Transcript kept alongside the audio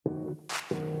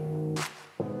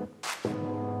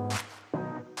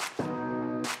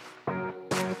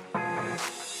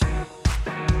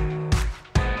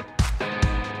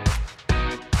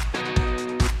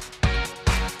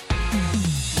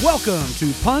Welcome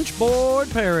to Punchboard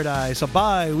Paradise, a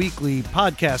bi-weekly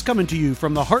podcast coming to you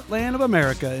from the heartland of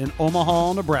America in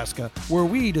Omaha, Nebraska, where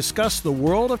we discuss the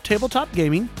world of tabletop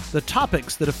gaming, the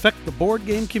topics that affect the board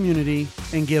game community,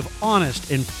 and give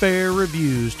honest and fair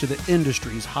reviews to the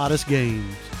industry's hottest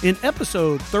games. In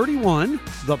episode 31,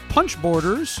 the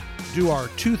Punchboarders do our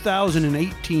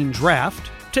 2018 draft,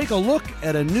 take a look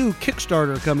at a new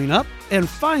Kickstarter coming up, and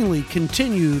finally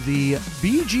continue the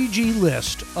BGG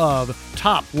list of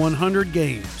top 100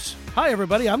 games. Hi,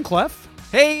 everybody. I'm Clef.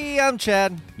 Hey, I'm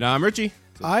Chad. No, I'm Richie.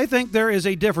 I think there is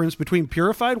a difference between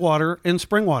purified water and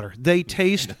spring water. They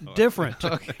taste different.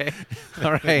 Okay.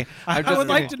 All right. I would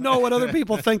like to know what other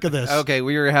people think of this. Okay,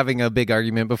 we were having a big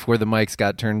argument before the mics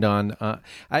got turned on.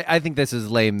 I think this is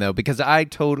lame though, because I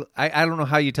don't know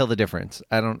how you tell the difference.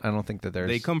 I don't think that there's.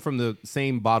 They come from the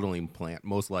same bottling plant,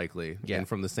 most likely, Yeah. and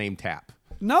from the same tap.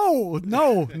 No.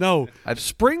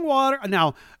 Spring water.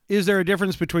 Now, is there a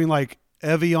difference between like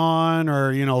Evian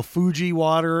or, Fuji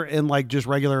water and like just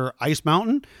regular Ice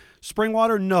Mountain? Spring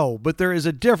water? No. But there is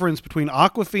a difference between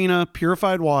Aquafina,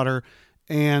 purified water,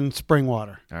 and spring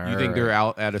water. You think they're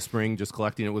out at a spring just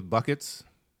collecting it with buckets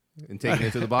and taking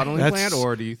it to the bottling plant,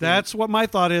 or do you think That's what my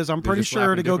thought is. I'm they're pretty just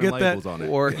sure to slapping go different get labels that. on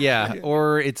it?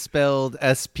 or it's spelled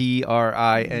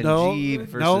SPRING No,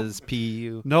 versus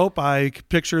PU. Nope. I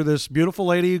picture this beautiful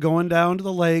lady going down to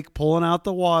the lake, pulling out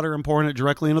the water and pouring it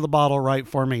directly into the bottle right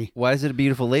for me. Why is it a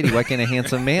beautiful lady? Why can't a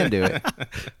handsome man do it?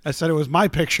 I said it was my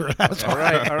picture. That's All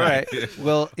right.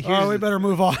 Well, Oh, we better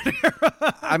move on here.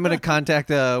 I'm going to contact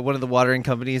one of the watering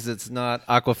companies that's not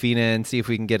Aquafina and see if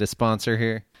we can get a sponsor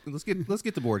here. Let's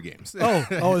get to board games.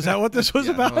 Oh, is that what this was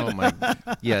about? Oh my!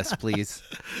 Yes, please.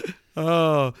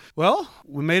 Oh, well,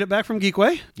 we made it back from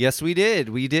Geekway. Yes, we did.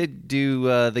 We did do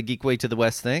the Geek Way to the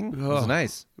West thing. It was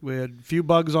nice. We had a few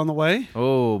bugs on the way.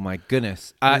 Oh my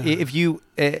goodness! If you,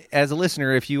 as a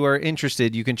listener, if you are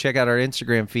interested, you can check out our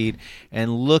Instagram feed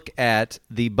and look at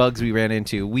the bugs we ran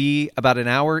into. About an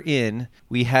hour in,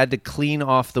 we had to clean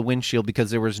off the windshield because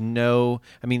there was no.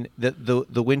 I mean,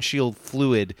 the windshield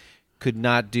fluid could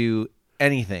not do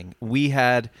anything. We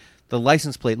had the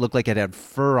license plate looked like it had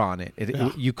fur on it.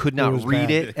 You could not read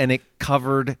bad. it, and it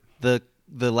covered the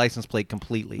license plate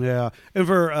completely. Yeah. And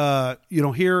for,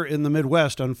 here in the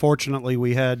Midwest, unfortunately,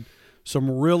 we had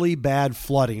some really bad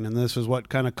flooding, and this is what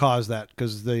kind of caused that,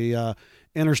 because the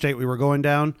interstate we were going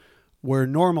down, where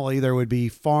normally there would be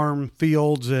farm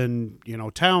fields and,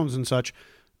 towns and such,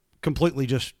 completely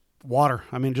just water.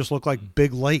 I mean, just looked like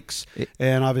big lakes.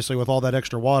 And obviously with all that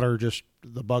extra water, just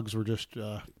the bugs were just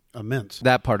immense.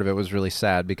 That part of it was really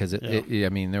sad because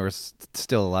there was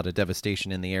still a lot of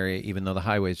devastation in the area, even though the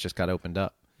highways just got opened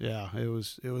up. Yeah, it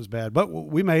was bad. But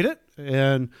we made it,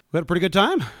 and we had a pretty good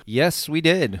time. Yes, we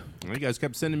did. You guys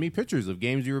kept sending me pictures of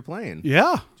games you were playing.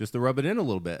 Yeah. Just to rub it in a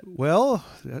little bit. Well,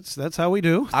 that's how we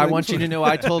do. I want you to know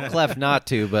I told Clef not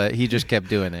to, but he just kept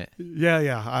doing it.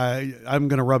 Yeah. I'm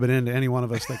going to rub it into any one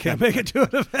of us that can't make it to an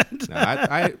event. No,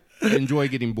 I enjoy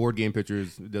getting board game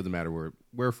pictures. It doesn't matter where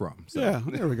we're from. So. Yeah,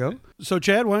 there we go. So,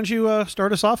 Chad, why don't you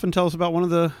start us off and tell us about one of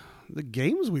the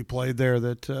games we played there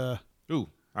that...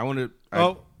 I want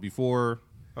to... Before...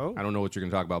 I don't know what you're going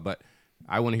to talk about, but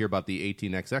I want to hear about the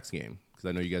 18XX game, because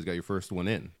I know you guys got your first one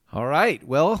in. All right.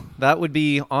 Well, that would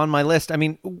be on my list. I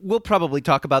mean, we'll probably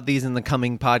talk about these in the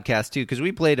coming podcast, too, because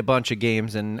we played a bunch of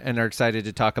games and are excited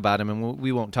to talk about them, and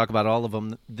we won't talk about all of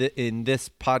them in this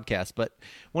podcast. But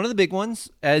one of the big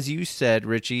ones, as you said,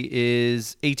 Richie,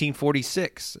 is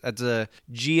 1846. That's a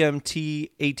GMT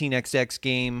 18XX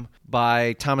game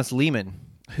by Thomas Lehman.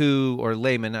 Or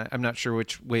Lehman, I'm not sure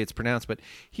which way it's pronounced, but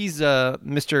he's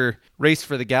Mr. Race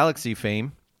for the Galaxy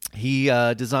fame. He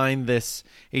designed this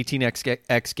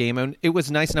 18XX game, and it was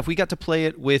nice enough. We got to play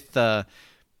it with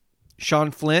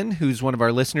Sean Flynn, who's one of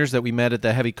our listeners that we met at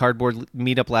the Heavy Cardboard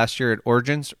meetup last year at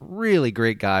Origins. Really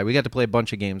great guy. We got to play a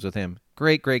bunch of games with him.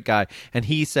 Great guy. And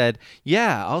he said,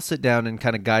 yeah, I'll sit down and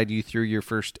kind of guide you through your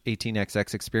first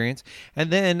 18XX experience. And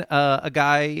then a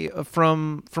guy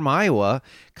from Iowa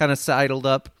kind of sidled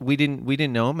up. We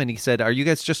didn't know him, and he said, are you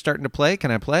guys just starting to play?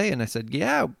 Can I play? And I said,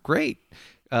 yeah, great.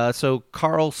 So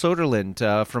Carl Soderlund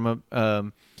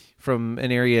from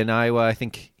an area in Iowa. I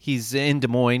think he's in Des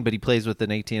Moines, but he plays with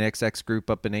an 18XX group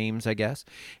up in Ames, I guess.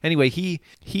 Anyway, he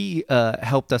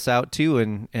helped us out too,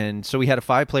 and so we had a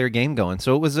 5-player game going.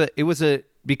 So it was a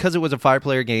because it was a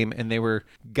 5-player game, and they were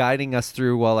guiding us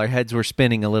through while our heads were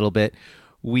spinning a little bit.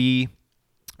 We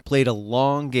played a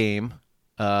long game.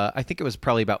 I think it was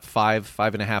probably about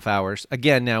 5.5 hours.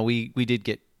 Again, now we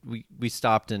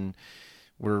stopped and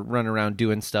we're running around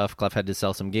doing stuff. Clef had to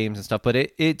sell some games and stuff, but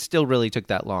it still really took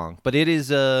that long. But it is,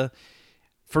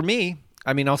 for me,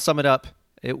 I mean, I'll sum it up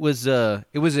It was an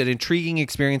intriguing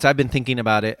experience. I've been thinking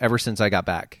about it ever since I got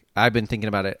back.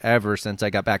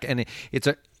 And it's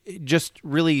just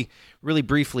really, really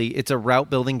briefly, it's a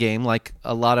route building game like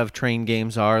a lot of train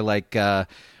games are, like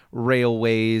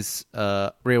Railways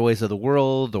of the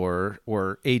World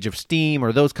or Age of Steam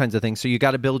or those kinds of things. So you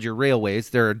got to build your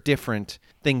railways. There are different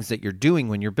things that you're doing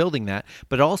when you're building that,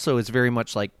 but also it's very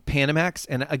much like Panamax.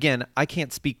 And again, I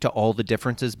can't speak to all the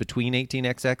differences between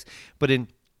 18XX, but in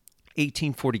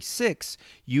 1846,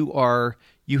 you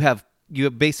have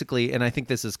basically, and I think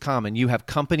this is common, you have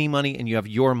company money and you have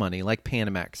your money, like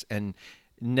Panamax, and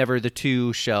never the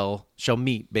two shall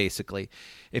meet, basically.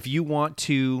 If you want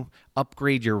to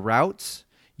upgrade your routes,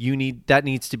 that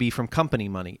needs to be from company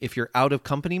money. If you're out of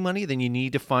company money, then you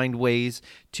need to find ways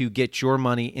to get your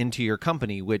money into your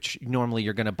company, which normally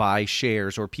you're going to buy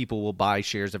shares, or people will buy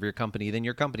shares of your company. Then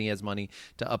your company has money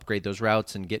to upgrade those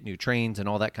routes and get new trains and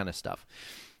all that kind of stuff.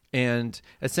 And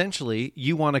essentially,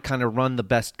 you want to kind of run the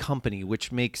best company,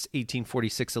 which makes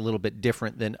 1846 a little bit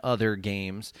different than other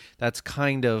games. That's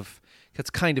kind of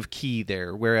key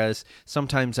there. Whereas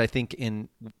sometimes I think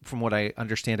from what I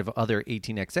understand of other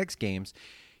 18XX games,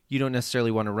 you don't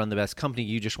necessarily want to run the best company.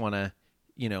 You just want to,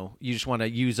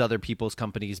 use other people's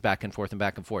companies back and forth and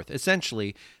back and forth.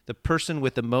 Essentially, the person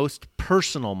with the most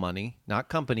personal money, not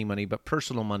company money, but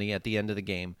personal money at the end of the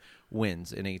game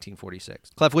wins in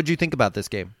 1846. Clef, what did you think about this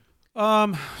game?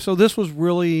 So this was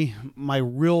really my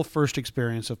real first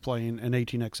experience of playing an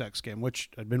 18XX game, which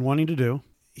I'd been wanting to do.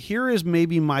 Here is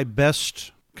maybe my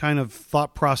best kind of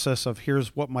thought process of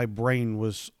here's what my brain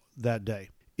was that day.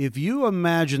 If you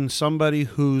imagine somebody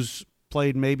who's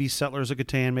played maybe Settlers of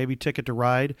Catan, maybe Ticket to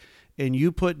Ride, and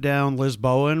you put down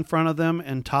Lisboa in front of them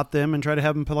and taught them and try to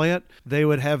have them play it, they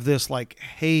would have this like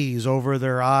haze over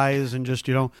their eyes and just,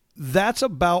 that's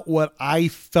about what I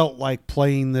felt like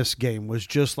playing this game, was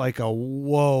just like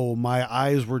whoa, my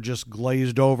eyes were just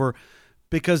glazed over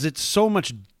because it's so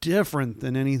much different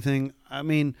than anything. I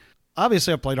mean,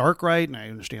 obviously I've played Arkwright and I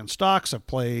understand stocks. I've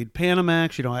played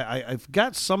Panamax. I've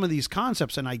got some of these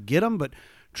concepts and I get them, but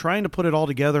trying to put it all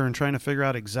together and trying to figure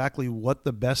out exactly what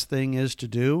the best thing is to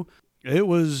do, it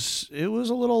was a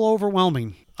little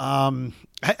overwhelming.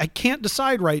 I can't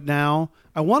decide right now.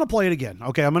 I want to play it again.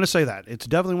 Okay, I'm going to say that. It's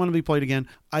definitely want to be played again.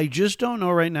 I just don't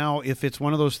know right now if it's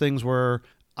one of those things where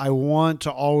I want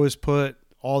to always put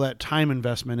all that time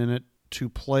investment in it to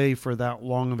play for that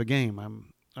long of a game.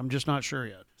 I'm just not sure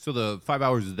yet. So the 5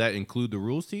 hours, does that include the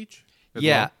rules teach?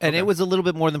 Yeah, well? And it was a little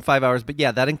bit more than 5 hours, but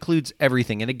yeah, that includes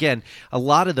everything. And again, a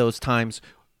lot of those times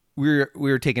we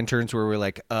were taking turns where we're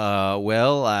like,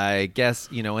 well, I guess,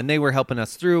 and they were helping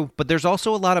us through, but there's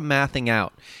also a lot of mathing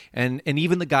out. And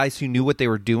even the guys who knew what they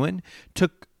were doing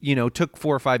took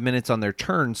 4 or 5 minutes on their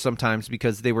turns sometimes,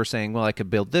 because they were saying, well, I could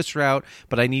build this route,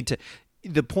 but I need to.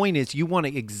 The point is you want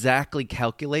to exactly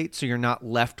calculate so you're not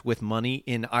left with money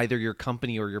in either your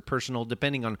company or your personal,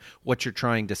 depending on what you're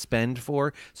trying to spend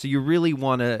for. So you really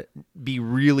want to be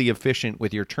really efficient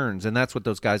with your turns, and that's what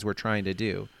those guys were trying to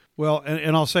do. Well,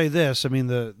 and I'll say this. I mean,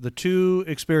 the two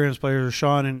experienced players,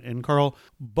 Sean and Carl,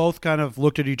 both kind of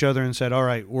looked at each other and said, all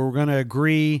right, we're going to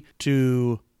agree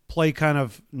to play kind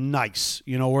of nice.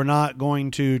 We're not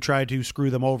going to try to screw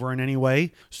them over in any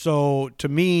way. So to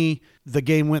me, the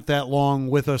game went that long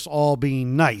with us all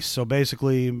being nice. So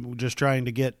basically just trying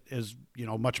to get as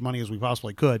much money as we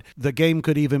possibly could. The game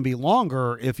could even be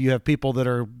longer if you have people that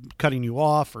are cutting you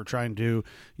off or trying to,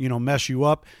 mess you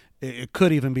up. It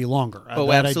could even be longer. Oh,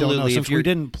 that absolutely. I don't know. Since we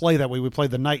didn't play that way, we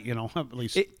played the night, at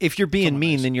least. If you're being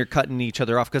mean, then you're cutting each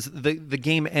other off, because the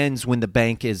game ends when the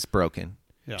bank is broken.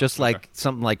 Yeah, just like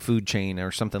something like Food Chain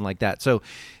or something like that. So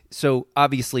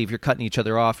obviously, if you're cutting each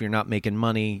other off, you're not making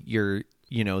money.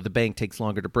 The bank takes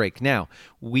longer to break. Now,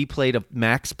 we played a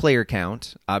max player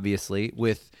count, obviously,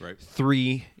 with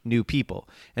 3 new people.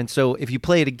 And so if you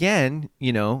play it again,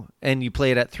 and you play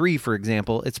it at 3, for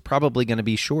example, it's probably going to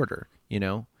be shorter,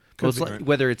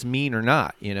 whether it's mean or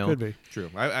not, Could be. True.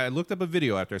 I looked up a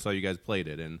video after I saw you guys played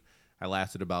it, and I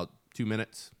lasted about 2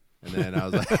 minutes. And then I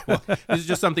was like, well, this is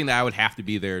just something that I would have to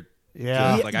be there.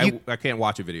 Yeah. I can't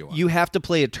watch a video on. You have to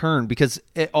play a turn, because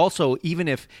also, even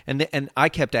if, and I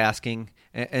kept asking,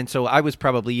 and so I was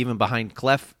probably even behind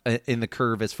Clef in the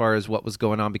curve as far as what was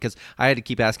going on, because I had to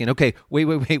keep asking, okay, wait,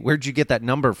 where'd you get that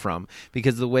number from?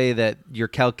 Because the way that you're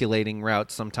calculating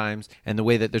routes sometimes, and the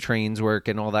way that the trains work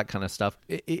and all that kind of stuff,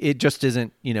 it just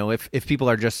isn't, if people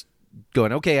are just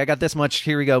going, okay, I got this much,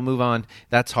 here we go, move on.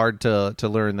 That's hard to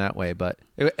learn that way.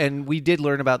 And we did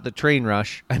learn about the train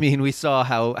rush. I mean, we saw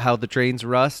how the trains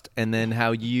rust, and then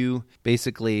how you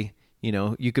basically,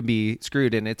 you can be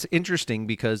screwed. And it's interesting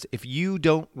because if you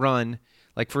don't run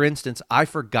Like, for instance, I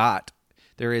forgot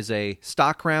there is a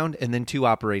stock round and then 2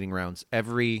 operating rounds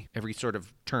every sort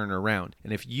of turn or round.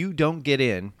 And if you don't get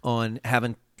in on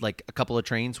having like a couple of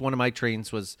trains, one of my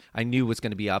trains I knew was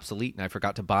going to be obsolete, and I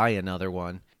forgot to buy another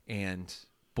one. And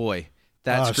boy,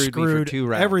 that screwed me for 2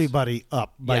 rounds. Everybody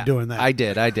up by doing that. I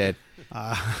did.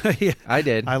 Yeah. I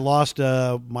did. I lost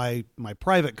my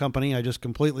private company. I just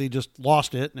completely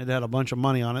lost it, and it had a bunch of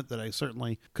money on it that I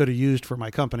certainly could have used for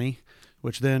my company,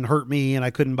 which then hurt me, and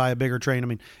I couldn't buy a bigger train. I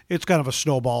mean, it's kind of a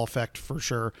snowball effect for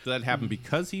sure. So that happened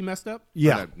because he messed up?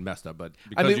 Yeah. Or not messed up, but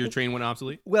because your train went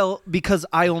obsolete? Well, because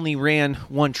I only ran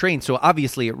one train, so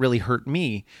obviously it really hurt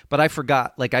me, but I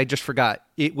forgot, I just forgot.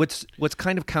 What's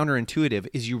kind of counterintuitive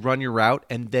is you run your route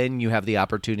and then you have the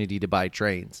opportunity to buy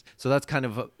trains. So that's kind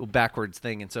of a backwards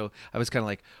thing. And so I was kind of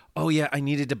like, oh yeah, I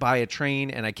needed to buy a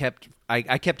train, and I kept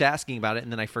asking about it,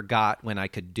 and then I forgot when I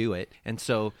could do it. And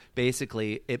so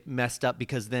basically it messed up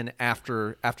because then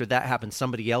after that happened,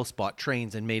 somebody else bought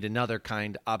trains and made another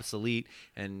kind obsolete,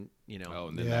 and Oh,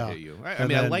 and then that hit you.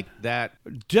 I like that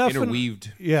interweaved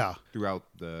throughout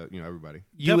everybody.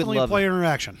 You definitely would love player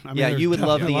interaction. You would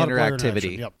love the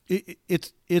interactivity. Yep.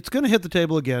 It's going to hit the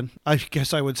table again. I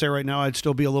guess I would say right now I'd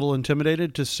still be a little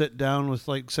intimidated to sit down with,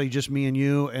 say, just me and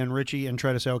you and Richie and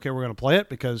try to say, okay, we're going to play it,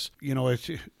 because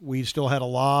we still had a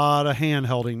lot of hand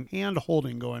holding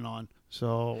going on.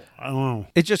 So I don't know.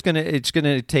 It's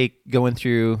gonna take going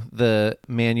through the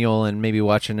manual and maybe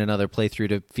watching another playthrough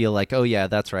to feel like, oh yeah,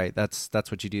 that's right, that's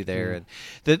what you do there. And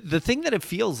the thing that it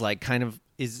feels like kind of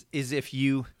is if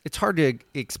you, it's hard to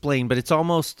explain, but it's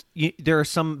almost there are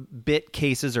some bit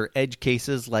cases or edge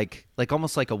cases like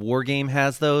almost like a war game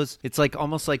has those. It's like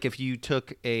almost like if you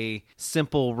took a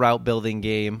simple route building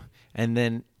game and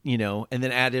then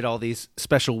added all these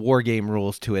special war game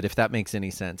rules to it, if that makes any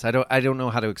sense. I don't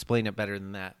know how to explain it better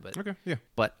than that, but okay, yeah.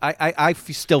 But I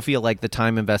still feel like the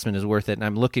time investment is worth it, and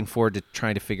I'm looking forward to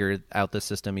trying to figure out the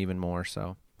system even more.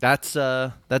 So that's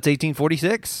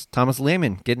 1846. Thomas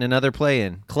Lehman getting another play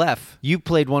in. Clef, you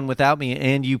played one without me,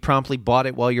 and you promptly bought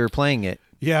it while you were playing it.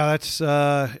 Yeah, that's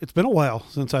it's been a while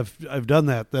since I've done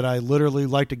that I literally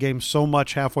liked a game so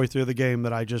much halfway through the game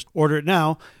that I just order it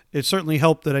now. It certainly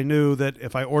helped that I knew that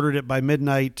if I ordered it by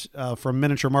midnight from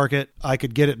Miniature Market, I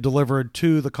could get it delivered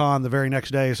to the con the very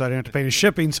next day, so I didn't have to pay any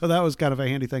shipping. So that was kind of a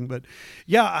handy thing. But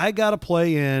yeah, I got a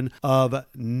play in of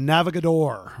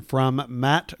Navigador from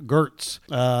Matt Gertz,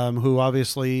 who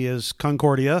obviously is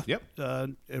Concordia,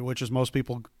 which is most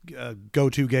people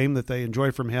go-to game that they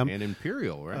enjoy from him. And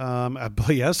Imperial, right?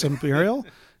 Yes, Imperial.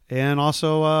 And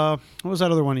also, what was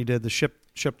that other one he did? The ship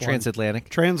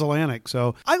Transatlantic.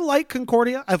 So I like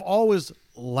Concordia. I've always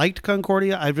liked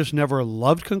Concordia. I've just never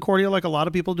loved Concordia like a lot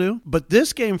of people do. But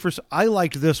this game, I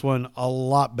liked this one a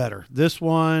lot better. This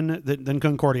one than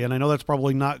Concordia. And I know that's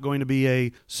probably not going to be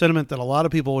a sentiment that a lot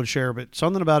of people would share, but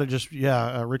something about it just,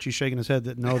 Richie's shaking his head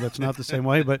that no, that's not the same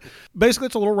way. But basically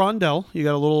it's a little rondel. You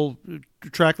got a little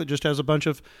track that just has a bunch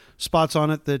of spots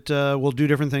on it that will do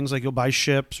different things, like you'll buy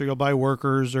ships or you'll buy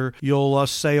workers or you'll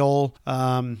sail,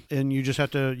 and you just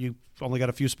have to, you've only got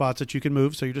a few spots that you can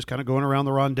move, so you're just kind of going around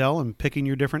the rondel and picking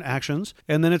your different actions.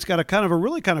 And then it's got a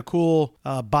really kind of cool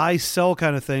buy-sell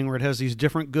kind of thing where it has these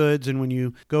different goods, and when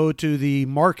you go to the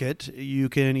market, you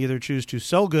can either choose to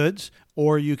sell goods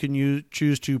or you can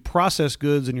choose to process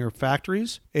goods in your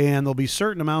factories, and there'll be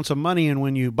certain amounts of money. And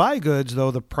when you buy goods,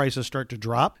 though, the prices start to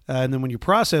drop, and then when you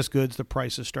process goods, the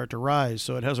prices start to rise.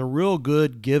 So it has a real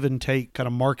good give and take kind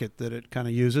of market that it kind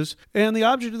of uses. And the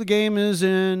object of the game is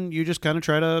you just kind of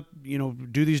try to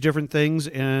do these different things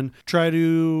and try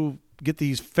to get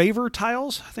these favor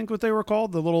tiles, I think what they were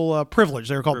called, the little privilege.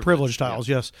 They were called privilege tiles,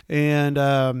 yes.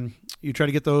 And you try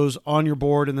to get those on your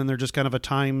board, and then they're just kind of a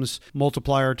times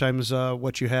multiplier times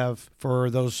what you have for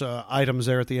those items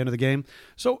there at the end of the game.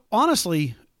 So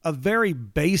honestly, a very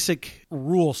basic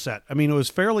rule set. I mean, it was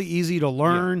fairly easy to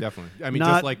learn. Yeah, definitely. I mean,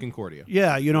 just like Concordia.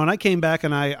 Yeah, and I came back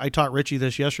and I taught Richie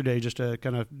this yesterday just to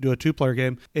kind of do a 2-player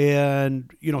game.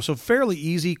 And, so fairly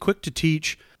easy, quick to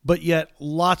teach, but yet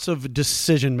lots of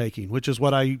decision making, which is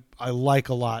what I like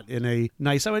a lot in a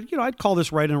nice, I'd call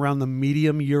this right around the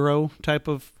medium Euro type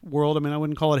of world. I mean, I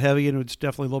wouldn't call it heavy, and it's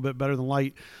definitely a little bit better than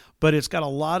light, but it's got a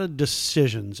lot of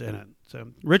decisions in it. So,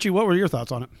 Richie, what were your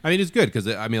thoughts on it? I mean, it's good because,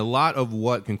 a lot of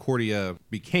what Concordia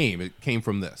became, it came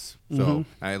from this. So,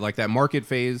 I like that market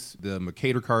phase. The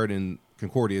Mercator card in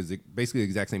Concordia is basically the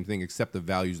exact same thing, except the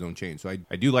values don't change. So,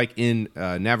 I do like in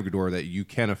Navigador that you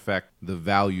can affect the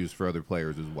values for other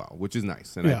players as well, which is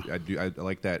nice. And I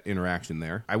like that interaction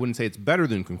there. I wouldn't say it's better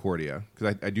than Concordia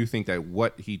because I do think that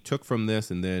what he took from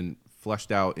this and then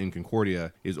fleshed out in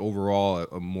Concordia is overall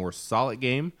a more solid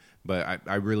game But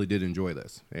I really did enjoy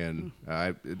this. And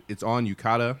it's on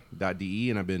yukata.de,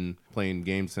 and I've been playing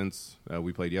games since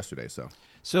we played yesterday.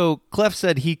 So Clef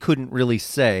said he couldn't really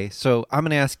say. So I'm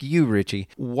going to ask you, Richie,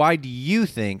 why do you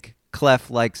think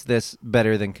Clef likes this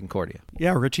better than Concordia?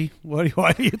 Yeah, Richie, why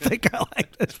do you think I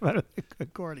like this better than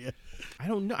Concordia? I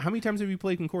don't know. How many times have you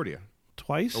played Concordia?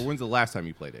 Twice. Or when's the last time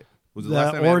you played it? Was it The the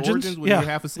last time Origins? at Origins when Yeah. you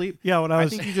were half asleep? Yeah, when I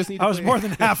think you just need to I was play more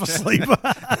than half asleep.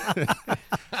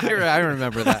 I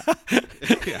remember that.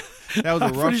 Yeah. That was a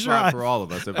rough spot for all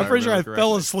of us. I'm pretty sure I remember fell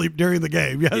correctly. asleep during the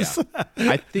game. Yes.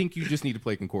 Yeah. I think you just need to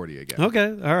play Concordia again. Okay.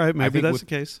 All right. I Maybe think that's with the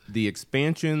case. The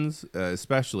expansions,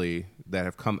 especially that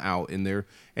have come out in there,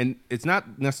 and it's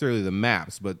not necessarily the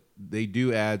maps, but they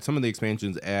do add, some of the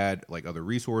expansions add like other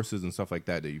resources and stuff like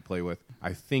that you play with.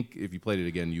 I think if you played it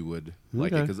again, you would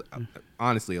like it, because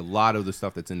honestly, a lot of the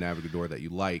stuff that's in Navigador that you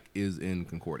like is in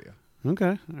Concordia.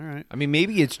 Okay. All right. I mean,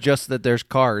 maybe it's just that there's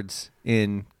cards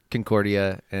in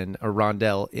Concordia and a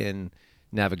rondelle in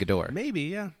Navigador. Maybe,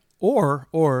 yeah. Or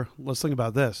let's think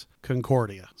about this.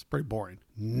 Concordia. It's pretty boring.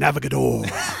 Navigador.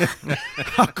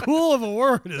 How cool of a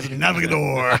word is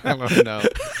Navigador? I don't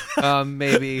know.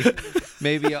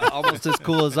 Maybe almost as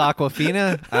cool as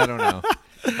Aquafina. I don't know.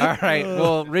 All right.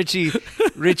 Well, Richie,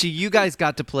 you guys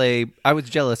got to play. I was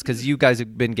jealous because you guys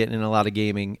have been getting in a lot of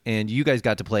gaming, and you guys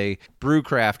got to play Brew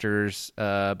Crafters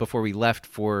before we left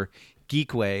for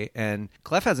Geekway, and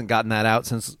Clef hasn't gotten that out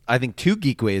since I think 2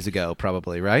 Geekways ago,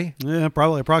 probably, right? Yeah,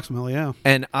 probably approximately, yeah.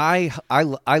 And I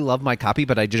love my copy,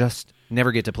 but I just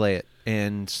never get to play it.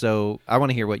 And so I want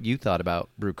to hear what you thought about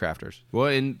Brew Crafters. Well,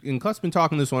 and Clef's been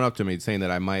talking this one up to me, saying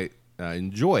that I might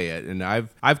enjoy it, and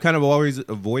I've kind of always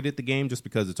avoided the game just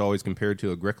because it's always compared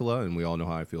to Agricola, and we all know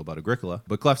how I feel about Agricola.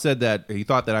 But Clef said that he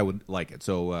thought that I would like it,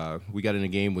 so we got in a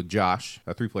game with Josh,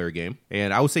 a 3-player game,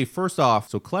 and I would say first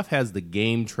off, so Clef has the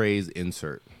game trays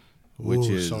insert, which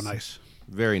Ooh, is so nice.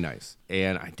 Very nice.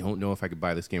 And I don't know if I could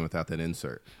buy this game without that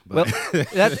insert. Well, But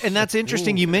that's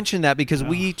interesting you mentioned that, because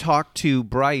we talked to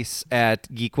Bryce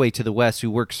at Geekway to the West, who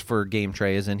works for Game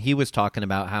Trays, and he was talking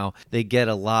about how they get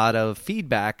a lot of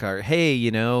feedback, or, hey,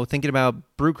 thinking about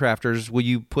Brew Crafters, will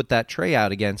you put that tray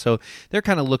out again? So they're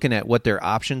kind of looking at what their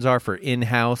options are for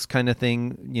in-house kind of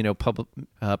thing,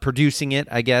 producing it,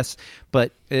 I guess.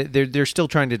 But they're still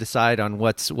trying to decide on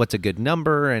what's a good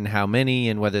number and how many,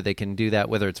 and whether they can do that,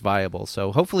 whether it's viable.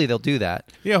 So hopefully they'll do that.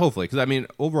 yeah, hopefully, because I mean,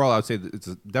 overall, I would say that it's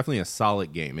definitely a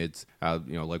solid game. It's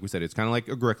like we said, it's kind of like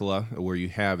Agricola, where you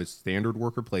have its standard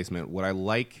worker placement. What I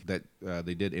like that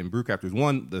they did in Brew Crafters,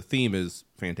 one, the theme is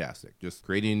fantastic. Just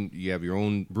creating, you have your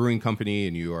own brewing company,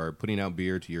 and you are putting out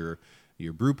beer to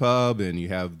your brew pub, and you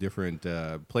have different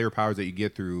player powers that you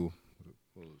get through.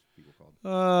 What are those people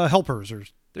called? Helpers or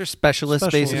They're specialists,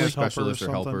 basically. Yeah, helpers specialists or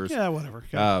something. helpers. Yeah, whatever.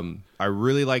 Yeah. I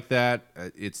really like that.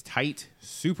 It's tight,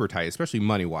 super tight, especially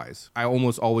money wise. I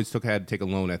almost always had to take a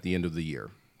loan at the end of the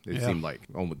year. It seemed like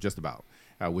almost just about,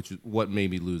 which is what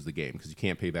made me lose the game, because you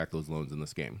can't pay back those loans in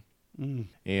this game.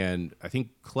 And I think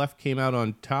Clef came out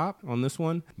on top on this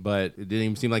one, but it didn't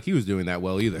even seem like he was doing that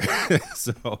well either.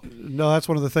 So No, that's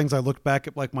one of the things I looked back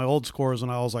at, like my old scores,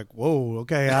 and I was like, whoa,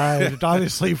 okay, I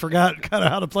obviously forgot kind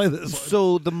of how to play this.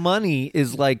 So the money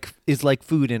is like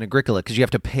food in Agricola, because you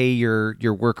have to pay your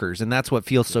workers, and that's what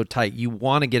feels so tight. You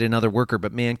want to get another worker,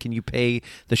 but man, can you pay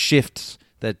the shifts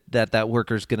that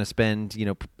worker's going to spend,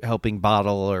 helping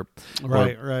bottle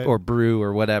or brew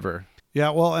or whatever.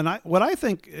 Yeah, well, and what I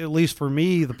think, at least for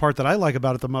me, the part that I like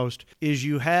about it the most is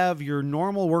you have your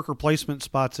normal worker placement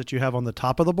spots that you have on the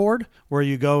top of the board, where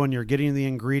you go and you're getting the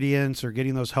ingredients or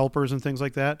getting those helpers and things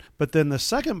like that. But then the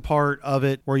second part of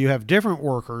it, where you have different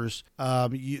workers,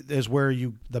 is where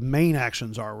the main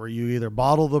actions are, where you either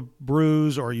bottle the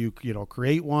brews, or you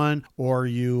create one, or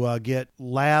you get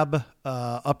lab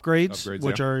upgrades,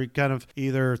 which are kind of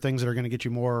either things that are going to get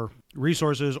you more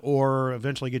resources or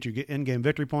eventually get you in-game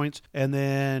victory points. And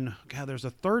then there's a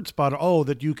third spot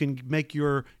that you can make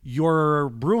your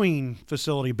brewing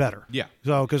facility better. Yeah.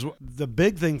 So because the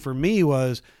big thing for me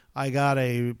was I got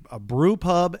a brew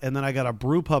pub, and then I got a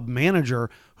brew pub manager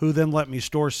who then let me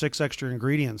store 6 extra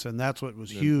ingredients, and that's what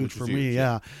was huge for me.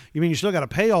 Yeah. You mean you still got to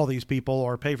pay all these people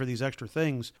or pay for these extra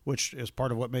things, which is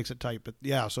part of what makes it tight. But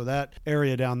yeah, so that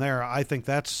area down there, I think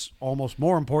that's almost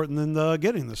more important than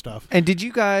getting the stuff. And did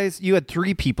you had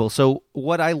 3 people. So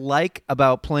what I like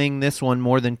about playing this one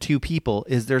more than 2 people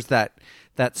is there's that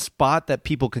spot that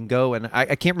people can go, and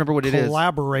I can't remember what it is.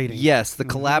 Collaborating. Yes, the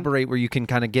collaborate, where you can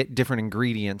kind of get different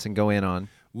ingredients and go in on.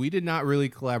 We did not really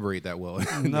collaborate that well.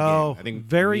 In No, the game. I think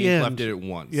very me and end. Clef did it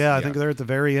once. Yeah, I think there at the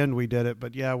very end we did it,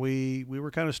 but yeah, we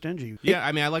were kind of stingy. Yeah,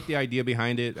 I mean, I like the idea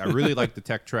behind it. I really like the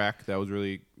tech track. That was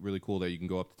really cool that you can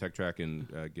go up the tech track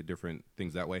and get different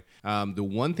things that way. The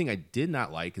one thing I did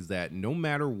not like is that no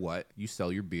matter what, you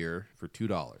sell your beer for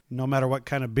 $2. No matter what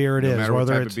kind of beer it is, No matter what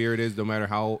whether type it's of beer it is, no matter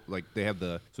how, like, they have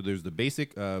so there's the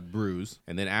basic brews,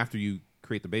 and then after you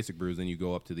create the basic brews, then you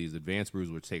go up to these advanced brews,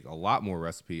 which take a lot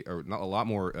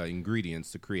more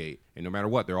ingredients to create. And no matter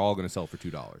what, they're all going to sell for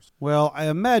 $2. Well, I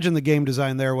imagine the game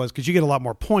design there was because you get a lot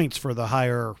more points for the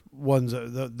higher ones.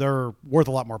 They're worth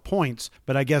a lot more points,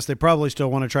 but I guess they probably still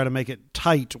want to try to make it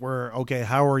tight where, okay,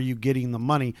 how are you getting the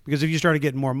money? Because if you started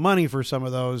getting more money for some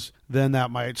of those, then that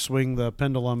might swing the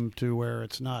pendulum to where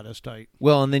it's not as tight.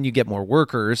 Well, and then you get more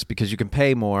workers because you can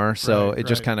pay more, so Right, it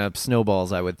just right. kind of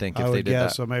snowballs, I would think, if I they would did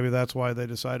guess, that. so maybe that's why they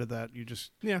decided that.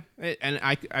 Yeah, and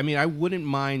I mean, I wouldn't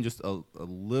mind just a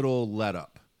little let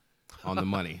up on the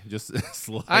money, just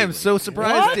slightly. I am so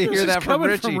surprised What? to This hear is that from coming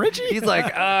Richie. from Richie? He's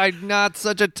like, not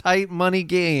such a tight money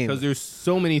game. because there's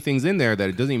so many things in there that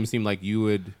it doesn't even seem like you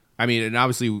would. I mean, and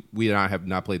obviously we have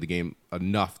not played the game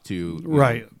enough to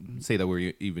Right. say that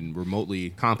we're even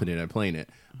remotely competent at playing it.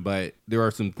 But there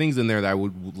are some things in there that I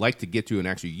would like to get to and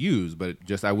actually use, but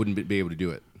just I wouldn't be able to do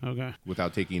it Okay.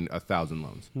 without taking 1,000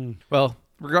 loans. Well,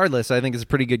 regardless, I think it's a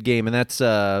pretty good game, and that's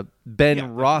Ben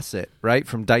Rossett, right,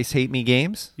 from Dice Hate Me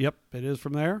Games. Yep, it is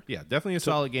from there. Yeah, definitely a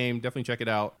solid game. Definitely check it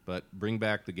out, but bring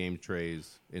back the game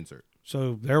trays insert.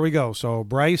 So there we go. So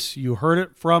Bryce, you heard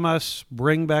it from us.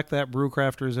 Bring back that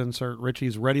Brewcrafters insert.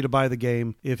 Richie's ready to buy the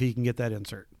game if he can get that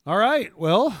insert. All right.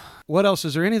 Well, what else?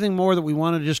 Is there anything more that we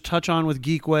want to just touch on with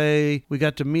Geekway? We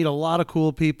got to meet a lot of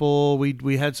cool people.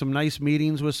 We had some nice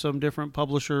meetings with some different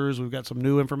publishers. We've got some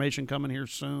new information coming here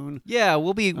soon. Yeah,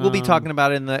 we'll be talking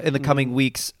about it in the coming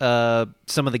weeks.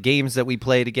 Some of the games that we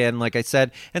played again, like I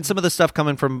said, and some of the stuff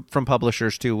coming from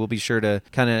publishers too. We'll be sure to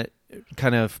kind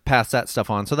of pass that stuff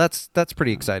on. So that's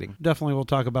pretty exciting. Definitely we'll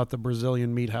talk about the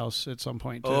Brazilian Meat House at some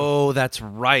point, too. Oh, that's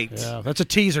right. Yeah, that's a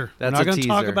teaser. That's we're not a going to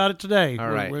talk teaser. about it today. All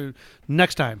right.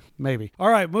 Next time, maybe. All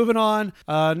right, moving on.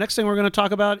 Next thing we're going to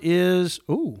talk about is,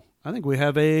 I think we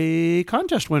have a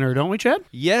contest winner, don't we, Chad?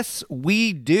 Yes,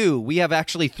 we do. We have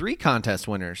actually 3 contest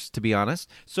winners, to be honest.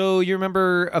 So you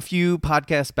remember a few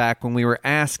podcasts back when we were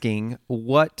asking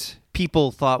what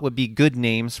people thought would be good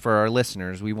names for our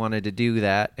listeners. We wanted to do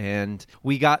that, and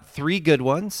we got 3 good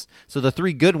ones. So the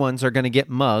 3 good ones are going to get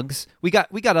mugs. We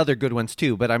got other good ones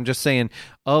too, but I'm just saying,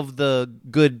 of the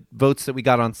good votes that we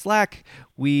got on Slack,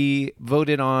 we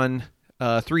voted on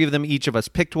 3 of them. Each of us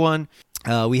picked one.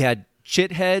 We had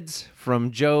Chitheads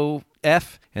from Joe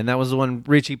F., and that was the one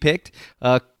Richie picked.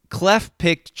 Clef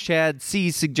picked Chad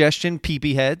C's suggestion,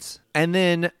 Pee-Pee Heads. And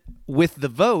then with the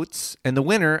votes and the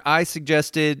winner, I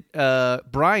suggested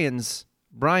Brian's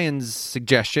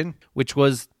suggestion, which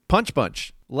was Punch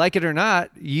Bunch. Like it or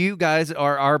not, you guys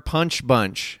are our Punch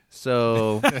Bunch.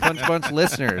 So Punch Bunch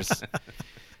listeners,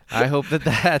 I hope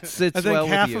that sits I think well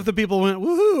half with you. of the people went,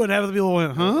 woohoo, and half of the people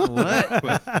went, huh?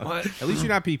 What? At least you're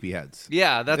not pee-pee heads.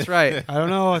 Yeah, that's right. I don't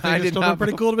know. I think I it's did still not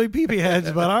pretty cool to be pee-pee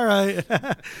heads, but all right.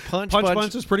 Punch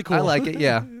Bunch is pretty cool. I like it,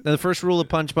 yeah. The first rule of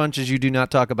Punch Bunch is you do not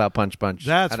talk about Punch Bunch.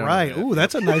 That's I don't right. know. Ooh,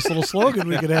 that's a nice little slogan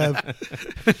we could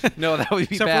have. No, that would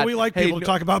be Except bad. for we like people to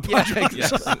talk about Punch Bunch.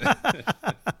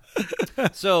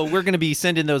 So we're going to be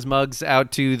sending those mugs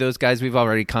out to those guys. We've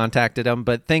already contacted them,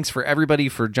 but thanks for everybody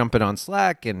for jumping on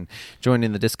Slack and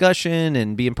joining the discussion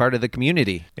and being part of the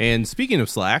community. And speaking of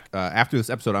Slack, after this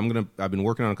episode, I've been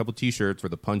working on a couple T-shirts for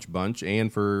the Punch Bunch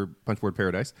and for Punchboard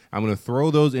Paradise. I'm gonna throw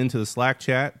those into the Slack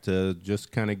chat to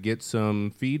just kind of get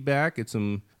some feedback, get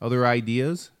some other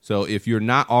ideas. So if you're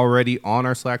not already on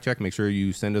our Slack chat, make sure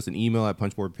you send us an email at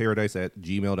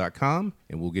punchboardparadise@gmail.com,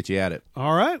 and we'll get you at it.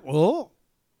 All right. Well,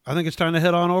 I think it's time to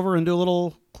head on over and do a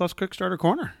little Clef's Kickstarter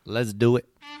Corner. Let's do it.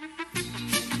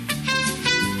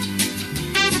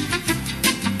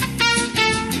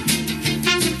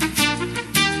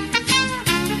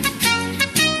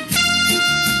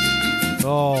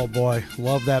 Oh, boy.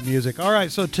 Love that music. All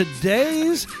right. So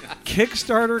today's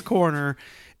Kickstarter Corner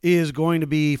is going to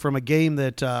be from a game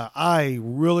that I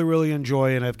really, really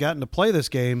enjoy, and I've gotten to play this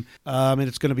game, and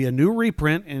it's going to be a new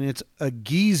reprint, and it's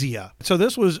Agizia. So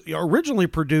this was originally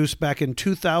produced back in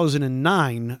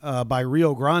 2009 by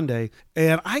Rio Grande,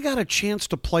 and I got a chance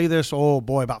to play this,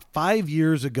 about 5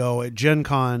 years ago at Gen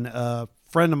Con. A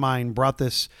friend of mine brought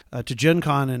this to Gen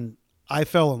Con, and I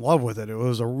fell in love with it. It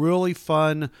was a really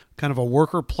fun kind of a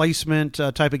worker placement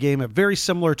type of game, very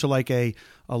similar to like a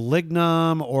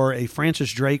Lignum or a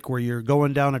Francis Drake where you're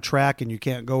going down a track and you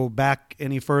can't go back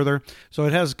any further. So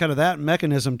it has kind of that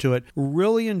mechanism to it.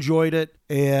 Really enjoyed it,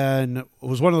 and it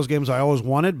was one of those games I always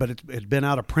wanted, but it's been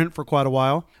out of print for quite a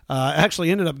while. I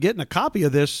actually ended up getting a copy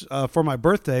of this for my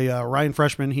birthday. Ryan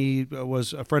Freshman, he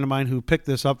was a friend of mine who picked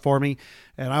this up for me,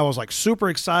 and I was like super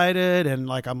excited, and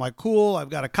like I'm like, cool, I've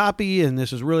got a copy, and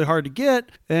this is really hard to get,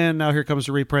 and now here comes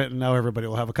the reprint, and now everybody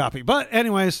will have a copy. But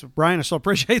anyways, Brian, I still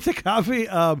appreciate the copy.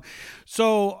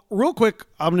 So real quick,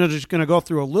 I'm just going to go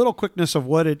through a little quickness of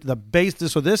what the base.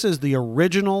 So this is the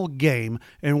original game,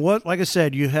 and what, like I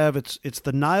said, you have it's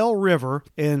the Nile River,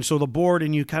 and so the board,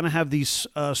 and you kind of have these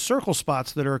circle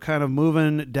spots that are kind of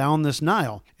moving down this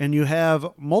Nile, and you have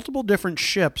multiple different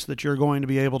ships that you're going to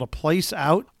be able to place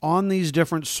out on these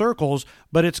different circles,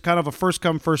 but it's kind of a first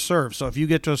come first serve. So if you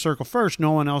get to a circle first,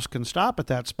 no one else can stop at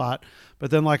that spot.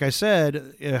 But then, like I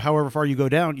said, however far you go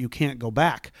down, you can't go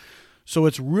back. So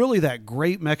it's really that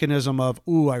great mechanism of,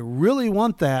 ooh, I really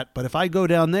want that, but if I go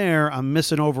down there, I'm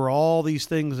missing over all these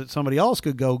things that somebody else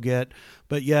could go get.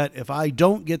 But yet, if I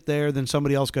don't get there, then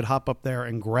somebody else could hop up there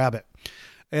and grab it.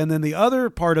 And then the other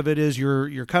part of it is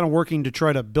you're kind of working to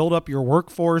try to build up your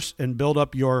workforce and build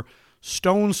up your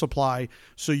stone supply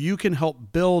so you can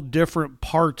help build different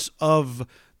parts of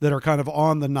that are kind of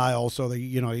on the Nile. So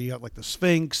you got like the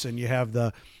Sphinx, and you have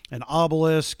an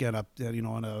obelisk and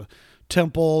a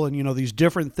temple, and these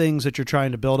different things that you're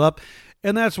trying to build up,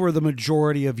 and that's where the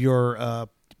majority of your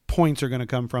points are going to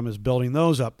come from, is building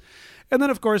those up. And then,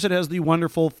 of course, it has the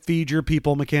wonderful feed your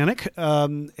people mechanic,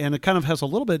 and it kind of has a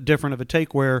little bit different of a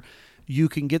take where you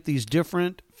can get these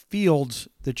different fields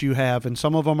that you have, and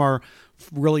some of them are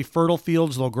really fertile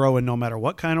fields. They'll grow in no matter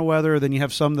what kind of weather. Then you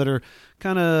have some that are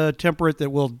kind of temperate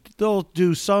that they'll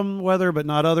do some weather but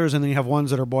not others, and then you have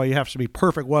ones that are, you have to be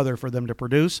perfect weather for them to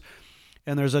produce.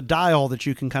 And there's a dial that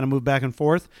you can kind of move back and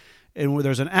forth, and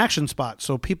there's an action spot,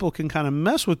 so people can kind of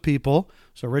mess with people.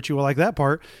 So Richie will like that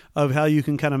part of how you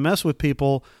can kind of mess with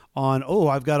people on,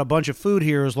 I've got a bunch of food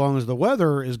here as long as the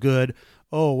weather is good.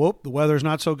 The weather's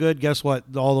not so good. Guess what?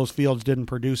 All those fields didn't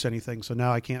produce anything, so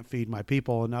now I can't feed my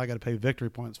people, and now I got to pay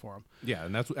victory points for them. Yeah,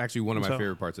 and that's actually one of my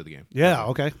favorite parts of the game. Yeah,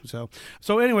 okay. So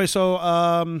anyway,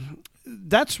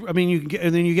 that's, you can get,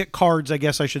 and then you get cards, I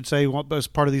guess I should say, as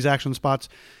part of these action spots.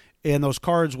 And those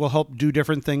cards will help do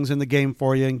different things in the game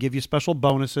for you and give you special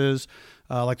bonuses.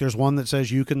 Like there's one that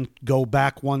says you can go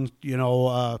back one,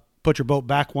 put your boat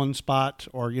back one spot,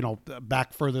 or,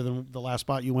 back further than the last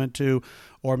spot you went to,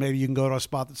 or maybe you can go to a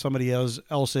spot that somebody else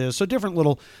is. So different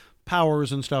little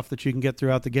powers and stuff that you can get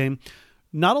throughout the game.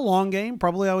 Not a long game.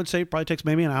 I would say probably takes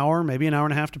maybe an hour and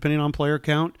a half, depending on player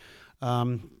count.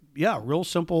 Real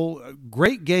simple,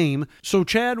 great game. So,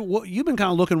 Chad, you've been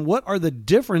kind of looking, what are the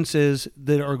differences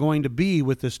that are going to be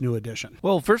with this new edition?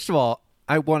 Well, first of all,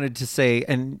 I wanted to say,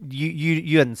 and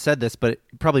you hadn't said this, but it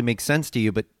probably makes sense to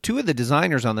you, but two of the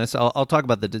designers on this, I'll talk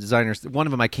about the designers. One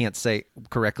of them I can't say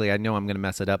correctly. I know I'm going to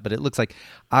mess it up, but it looks like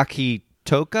Aki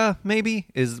Toka, maybe,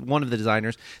 is one of the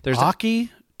designers. There's Aki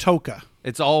Toka.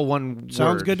 It's all one word.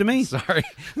 Sounds good to me. Sorry.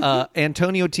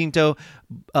 Antonio Tinto,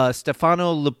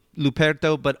 Stefano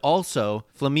Luperto, but also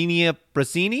Flaminia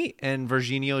Brasini and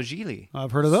Virginio Gili.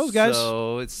 I've heard of those guys.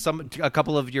 So it's a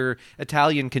couple of your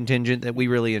Italian contingent that we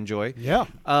really enjoy. Yeah.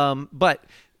 But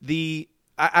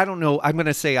I don't know. I'm going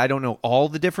to say I don't know all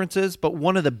the differences, but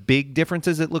one of the big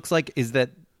differences it looks like is that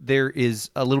there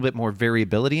is a little bit more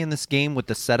variability in this game with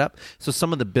the setup. So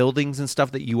some of the buildings and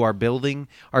stuff that you are building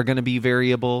are going to be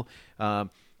variable.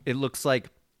 It looks like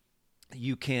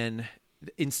you can,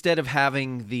 instead of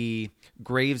having the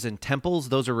graves and temples,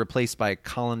 those are replaced by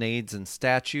colonnades and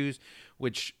statues,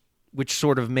 which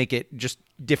sort of make it just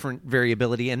different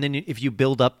variability. And then if you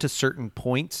build up to certain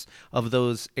points of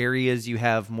those areas, you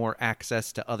have more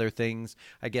access to other things.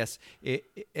 I guess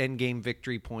end game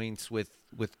victory points with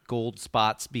gold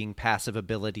spots being passive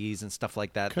abilities and stuff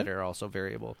like that that are also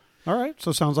variable. All right.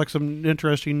 So sounds like some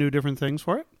interesting new different things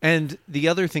for it. And the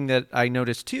other thing that I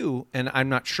noticed too, and I'm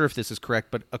not sure if this is correct,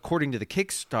 but according to the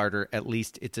Kickstarter, at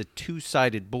least, it's a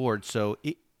two-sided board. So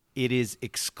it is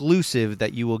exclusive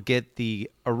that you will get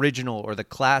the original or the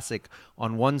classic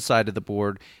on one side of the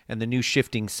board, and the new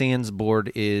Shifting Sands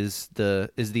board is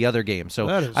the other game. So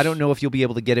I don't know if you'll be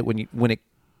able to get it when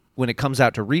it comes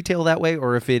out to retail that way,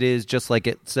 or if it is just like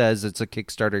it says, it's a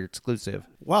Kickstarter exclusive.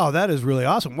 Wow, that is really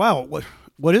awesome. Wow,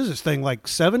 what is this thing, like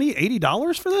 $70,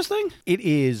 $80 for this thing? It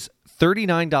is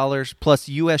 $39 plus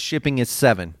U.S. shipping is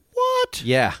 $7. What?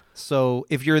 Yeah. So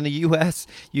if you're in the U.S.,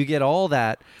 you get all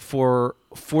that for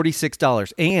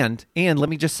 $46. And let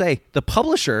me just say, the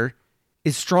publisher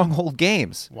is Stronghold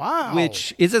Games. Wow.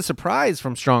 Which is a surprise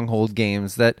from Stronghold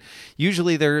Games, that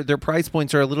usually their price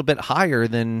points are a little bit higher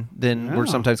than we're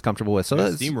sometimes comfortable with. So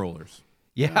Steamrollers.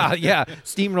 Yeah,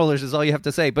 steamrollers is all you have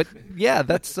to say. But yeah,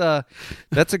 that's a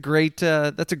great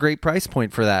price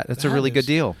point for that. That's a really good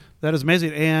deal. That is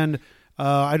amazing. And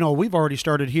I know we've already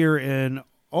started here in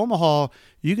Omaha.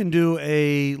 You can do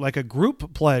a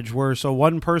group pledge where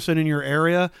one person in your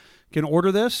area can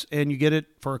order this and you get it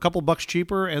for a couple bucks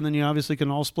cheaper, and then you obviously can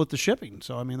all split the shipping.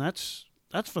 So I mean that's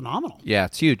phenomenal. Yeah,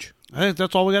 it's huge. I think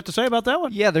that's all we got to say about that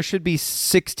one. Yeah, there should be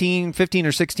 15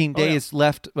 or 16 days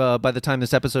left by the time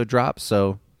this episode drops.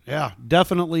 So yeah,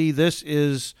 definitely this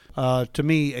is to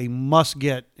me a must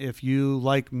get if you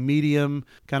like medium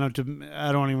I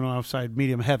don't even know if I'd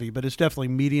medium heavy, but it's definitely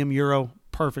medium Euro,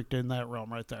 perfect in that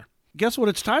realm right there. Guess what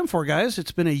it's time for, guys?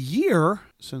 It's been a year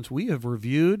since we have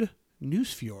reviewed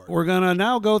Nusfjord. We're going to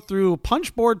now go through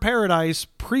Punchboard Paradise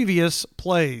previous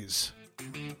plays.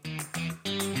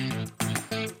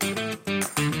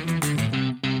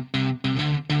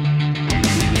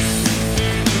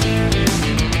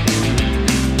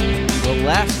 Well,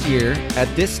 last year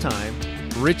at this time,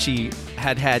 Richie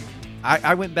had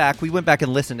we went back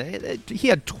and listened. He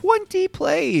had 20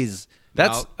 plays.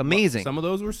 That's amazing. Some of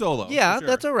those were solo. Yeah, sure.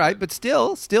 That's all right. But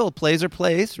still, plays are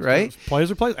plays, right?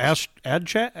 Plays are plays. Ask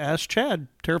Chad,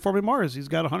 Terraforming Mars. He's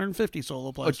got 150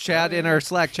 solo plays. Oh, Chad in our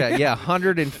Slack chat. Yeah,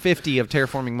 150 of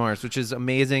Terraforming Mars, which is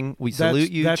amazing. We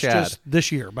salute you, Chad. That's just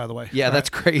this year, by the way. Yeah, That's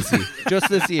crazy. Just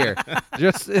this year.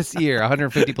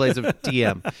 150 plays of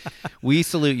TM. We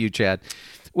salute you, Chad.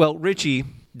 Well, Richie,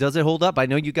 does it hold up? I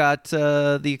know you got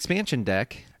the expansion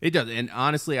deck. It does. And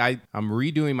honestly, I'm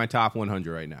redoing my top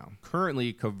 100 right now.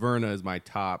 Currently, Caverna is my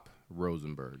top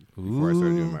Rosenberg before I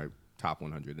started doing my top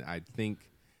 100. And I think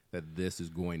that this is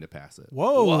going to pass it.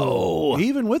 Whoa.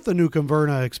 Even with the new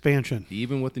Caverna expansion.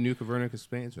 Even with the new Caverna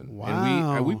expansion.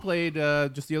 Wow. And we played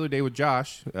just the other day with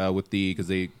Josh because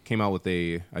they came out with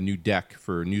a new deck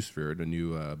for Nusfjord, a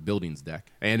new buildings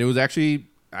deck. And it was actually,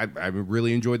 I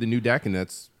really enjoyed the new deck, and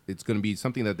it's going to be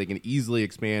something that they can easily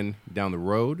expand down the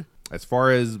road. As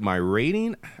far as my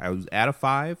rating, I was at a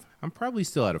 5. I'm probably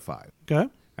still at a 5. Okay.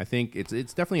 I think it's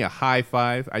definitely a high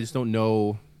 5. I just don't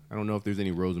know. I don't know if there's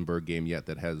any Rosenberg game yet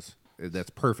that's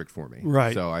perfect for me.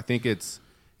 Right. So I think it's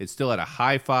still at a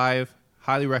high 5.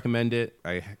 Highly recommend it.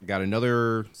 I got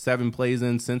another 7 plays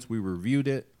in since we reviewed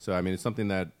it. So, I mean, it's something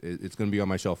that it's going to be on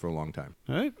my shelf for a long time.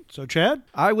 All right. So, Chad?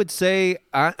 I would say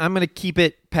I'm going to keep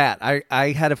it pat.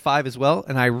 I had a 5 as well,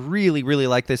 and I really, really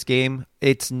like this game.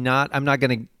 I'm not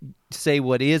going to say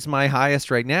what is my highest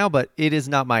right now, but it is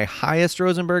not my highest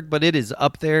Rosenberg, but it is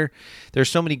up there. There's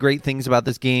so many great things about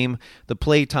this game. The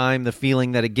play time, the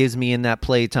feeling that it gives me in that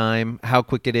play time, how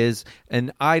quick it is.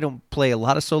 And I don't play a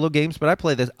lot of solo games, but I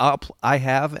play this. I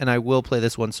have, and I will play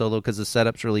this one solo because the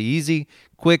setup's really easy,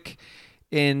 quick,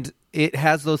 and it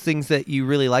has those things that you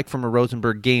really like from a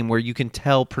Rosenberg game where you can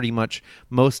tell pretty much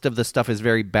most of the stuff is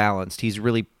very balanced. He's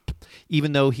really,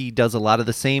 even though he does a lot of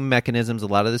the same mechanisms, a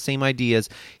lot of the same ideas,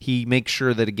 he makes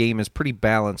sure that a game is pretty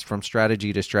balanced from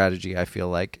strategy to strategy, I feel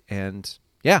like. And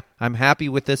yeah, I'm happy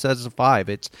with this as a 5.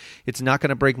 It's not going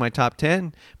to break my top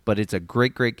 10, but it's a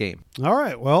great, great game. All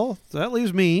right. Well, that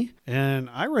leaves me, and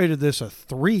I rated this a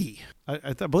 3.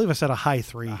 I believe I said a high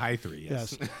 3. A high 3,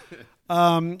 yes.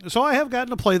 So I have gotten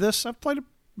to play this. I've played it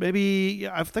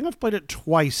I think I've played it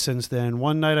twice since then.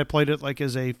 One night I played it like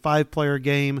as a 5-player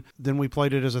game. Then we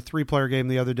played it as a 3-player game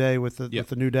the other day with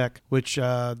the new deck, which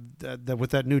with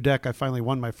that new deck, I finally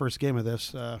won my first game of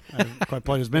this. I haven't quite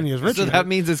played as many as Richard. So that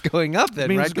means it's going up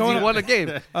then, right? Because you won a game.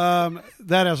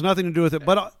 That has nothing to do with it.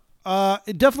 But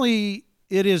it definitely...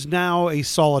 It is now a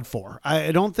solid 4.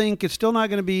 I don't think it's still not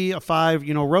going to be a 5.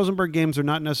 You know, Rosenberg games are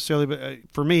not necessarily, but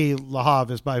for me, Le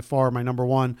Havre is by far my number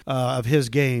 1 of his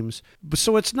games.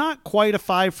 So it's not quite a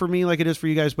 5 for me like it is for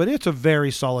you guys, but it's a very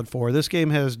solid 4. This game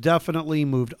has definitely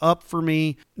moved up for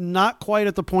me. Not quite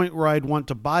at the point where I'd want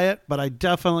to buy it, but I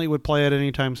definitely would play it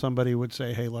anytime somebody would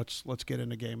say, "Hey, let's get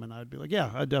in a game," and I'd be like,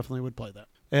 "Yeah, I definitely would play that."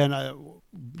 And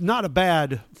not a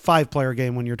bad 5-player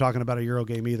game when you're talking about a Euro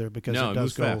game either, because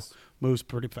it does moves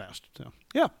pretty fast. So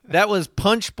yeah, that was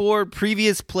Punchboard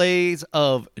previous plays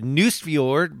of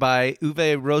Nusfjord by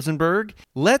Uwe Rosenberg.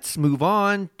 Let's move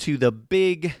on to the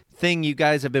big thing you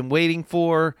guys have been waiting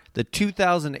for: the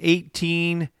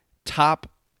 2018 Top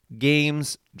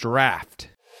Games Draft.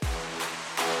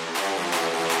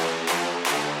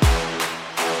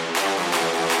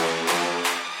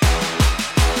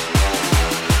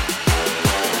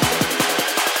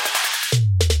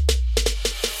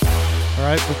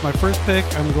 All right, with my first pick,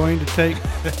 I'm going to take...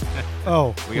 We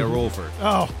got to roll first.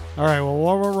 Oh, All right, well,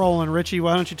 while we're rolling, Richie,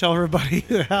 why don't you tell everybody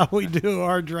how we do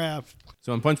our draft?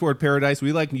 So in Punchboard Paradise,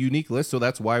 we like unique lists, so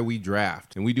that's why we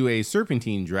draft. And we do a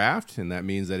serpentine draft, and that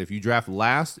means that if you draft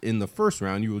last in the first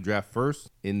round, you will draft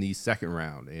first in the second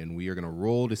round. And we are going to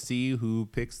roll to see who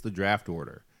picks the draft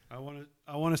order. I want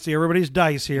to see everybody's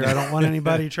dice here. I don't want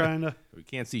anybody trying to... We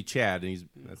can't see Chad, and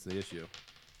that's the issue.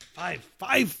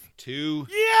 5. 2.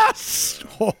 Yes!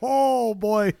 Oh,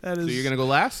 boy. That is... So you're going to go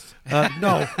last?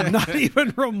 No, not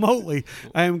even remotely.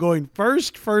 I am going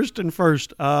first.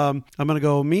 I'm going to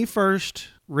go me first,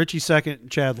 Richie second,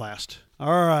 Chad last.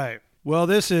 All right. Well,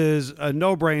 this is a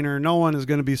no-brainer. No one is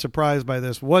going to be surprised by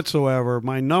this whatsoever.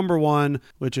 My number one,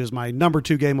 which is my number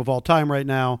 2 game of all time right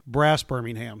now, Brass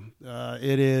Birmingham.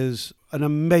 It is an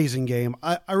amazing game.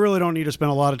 I really don't need to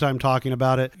spend a lot of time talking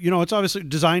about it. You know, it's obviously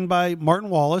designed by Martin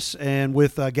Wallace and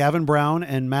with Gavin Brown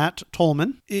and Matt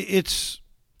Tolman. It's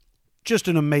just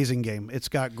an amazing game. It's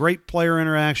got great player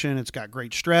interaction. It's got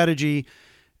great strategy.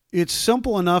 It's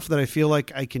simple enough that I feel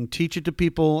like I can teach it to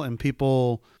people and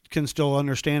people can still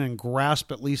understand and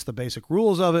grasp at least the basic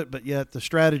rules of it, but yet the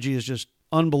strategy is just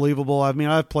unbelievable. I mean,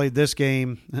 I've played this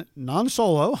game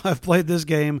non-solo. I've played this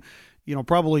game,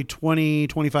 probably 20,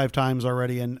 25 times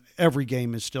already, and every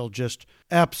game is still just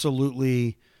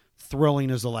absolutely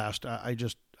thrilling as the last. I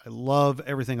love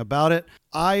everything about it.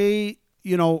 I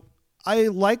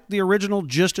like the original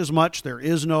just as much.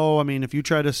 If you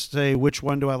try to say which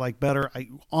one do I like better, I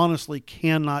honestly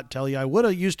cannot tell you. I would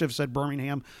have used to have said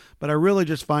Birmingham, but I really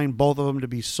just find both of them to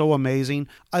be so amazing.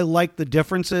 I like the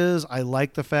differences. I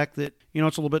like the fact that,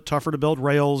 it's a little bit tougher to build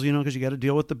rails, because you got to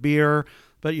deal with the beer,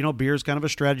 but, beer is kind of a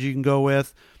strategy you can go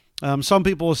with. Some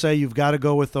people will say you've got to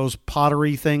go with those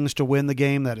pottery things to win the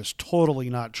game. That is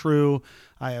totally not true.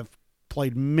 I have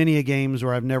played many games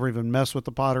where I've never even messed with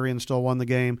the pottery and still won the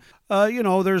game.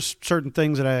 There's certain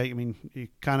things that you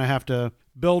kind of have to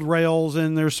build rails,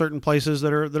 and there's certain places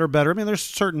that are better. There's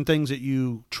certain things that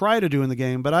you try to do in the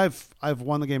game, but I've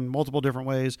won the game in multiple different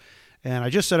ways. And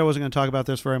I just said I wasn't going to talk about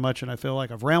this very much, and I feel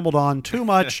like I've rambled on too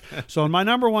much. So in my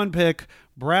number 1 pick,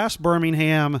 Brass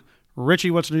Birmingham. Richie,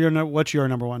 what's your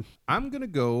number 1? I'm going to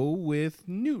go with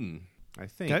Newton, I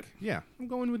think. Okay. Yeah, I'm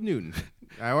going with Newton.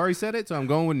 I already said it, so I'm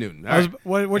going with Newton.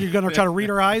 What are you going to try to read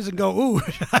her eyes and go, ooh?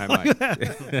 I might.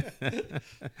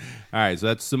 All right, so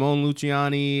that's Simone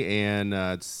Luciani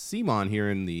and Simon here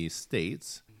in the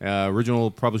States. Original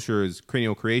publisher is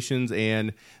Cranial Creations,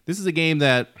 and this is a game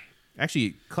that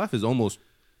actually Clef has almost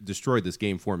destroyed this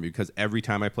game for me because every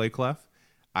time I play Clef,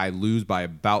 I lose by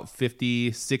about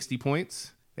 50, 60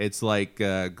 points. It's like,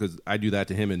 because I do that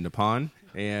to him in Nippon.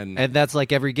 And that's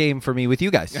like every game for me with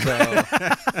you guys. So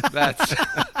that's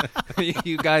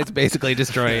you guys basically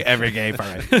destroy every game for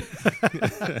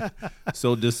me.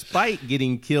 So despite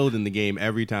getting killed in the game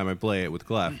every time I play it with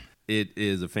Clef, it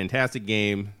is a fantastic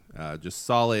game. Just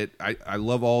solid. I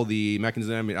love all the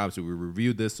mechanisms. Obviously we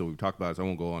reviewed this, so we've talked about it, so I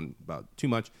won't go on about too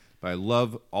much. But I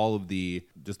love all of the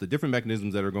different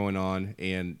mechanisms that are going on,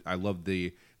 and I love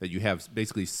that you have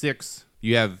basically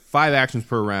 5 actions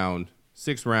per round.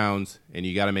 6 rounds, and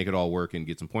you got to make it all work and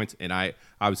get some points. And I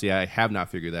have not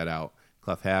figured that out.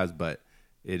 Clef has, but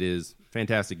it is a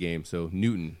fantastic game. So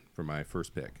Newton for my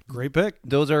first pick. Great pick.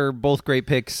 Those are both great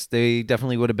picks. They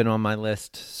definitely would have been on my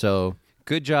list. So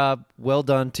good job. Well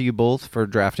done to you both for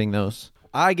drafting those.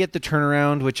 I get the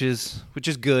turnaround, which is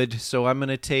good. So I'm going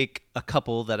to take a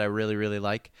couple that I really, really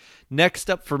like. Next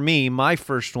up for me, my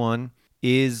first one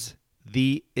is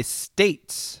The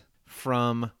Estates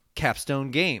from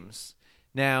Capstone Games.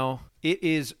 Now,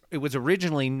 it was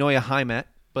originally Neue Heimat,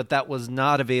 but that was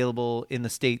not available in the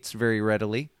States very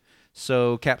readily.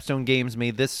 So Capstone Games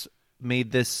made this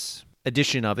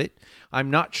edition of it.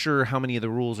 I'm not sure how many of the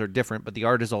rules are different, but the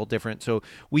art is all different. So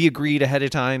we agreed ahead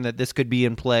of time that this could be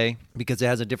in play because it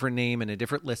has a different name and a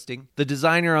different listing. The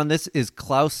designer on this is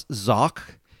Klaus Zock,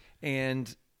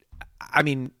 and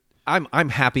I'm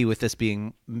happy with this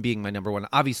being my number 1.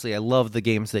 Obviously, I love the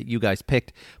games that you guys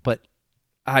picked, but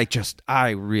I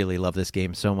really love this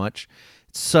game so much.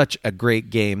 It's such a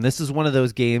great game. This is one of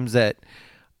those games that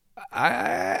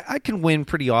I can win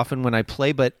pretty often when I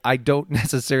play, but I don't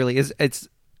necessarily.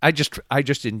 I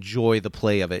just enjoy the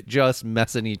play of it, just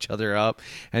messing each other up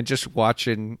and just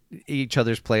watching each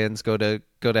other's plans go to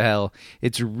hell.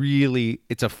 It's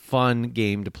a fun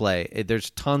game to play.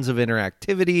 There's tons of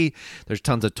interactivity. There's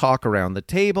tons of talk around the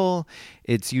table.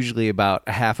 It's usually about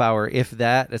a half hour, if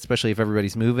that, especially if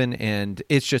everybody's moving. And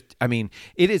it's just,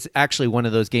 it is actually one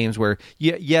of those games where,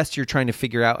 yes, you're trying to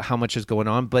figure out how much is going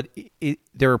on, but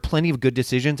there are plenty of good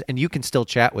decisions and you can still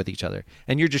chat with each other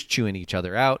and you're just chewing each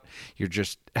other out. You're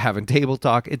just having table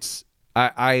talk. It's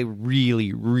I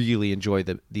really, really enjoy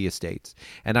the estates.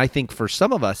 And I think for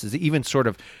some of us, is even sort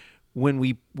of when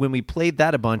we played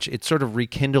that a bunch, it sort of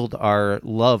rekindled our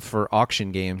love for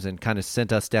auction games and kind of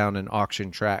sent us down an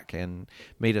auction track and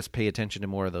made us pay attention to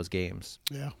more of those games.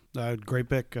 Yeah, great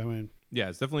pick. I mean, Yeah,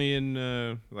 it's definitely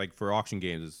in like for auction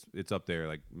games. It's up there,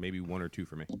 like maybe 1 or 2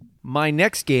 for me. My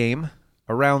next game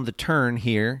around the turn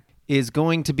here is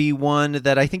going to be one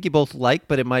that I think you both like,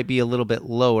 but it might be a little bit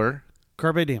lower.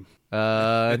 Carpe Diem.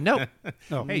 No.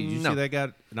 Oh, Hey, did you see that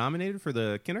got nominated for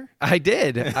the Kinner? I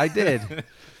did.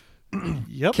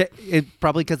 yep.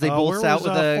 Probably because they both where out was,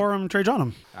 with a Forum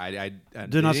Trajanum? I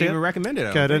did not see even it. recommend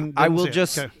it. Okay, I will didn't see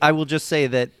just it. Okay. I will just say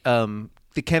that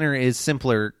the Kenner is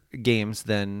simpler games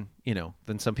than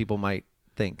some people might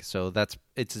think. So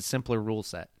it's a simpler rule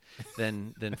set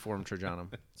than Forum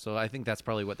Trajanum. So I think that's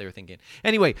probably what they were thinking.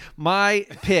 Anyway, my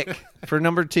pick for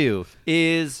number 2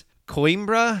 is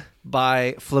Coimbra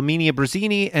by Flaminia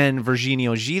Brazzini and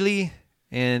Virginio Gili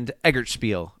and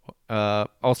Eggertspiel,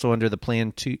 also under the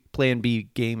Plan B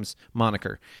Games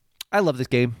moniker. I love this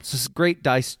game. This is a great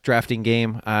dice drafting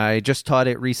game. I just taught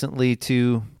it recently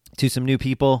to some new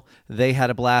people. They had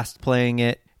a blast playing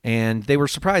it, and they were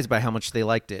surprised by how much they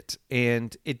liked it.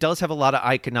 And it does have a lot of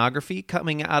iconography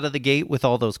coming out of the gate with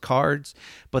all those cards,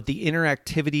 but the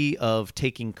interactivity of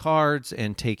taking cards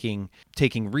and taking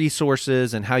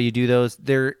resources and how you do those,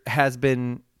 there has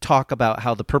been talk about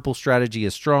how the purple strategy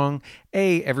is strong.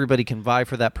 Everybody can vie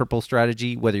for that purple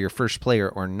strategy, whether you're first player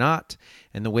or not,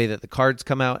 and the way that the cards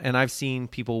come out. And I've seen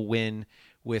people win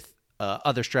with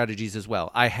other strategies as well.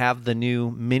 I have the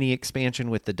new mini expansion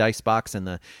with the dice box and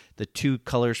the 2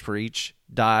 colors for each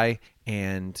die,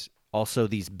 and also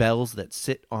these bells that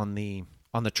sit on the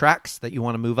tracks that you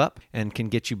want to move up and can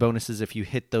get you bonuses if you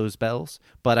hit those bells.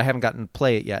 But I haven't gotten to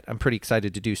play it yet. I'm pretty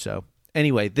excited to do so.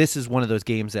 Anyway, this is one of those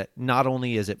games that not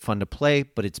only is it fun to play,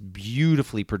 but it's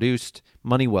beautifully produced.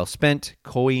 Money well spent.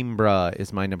 Coimbra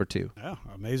is my number 2. Yeah,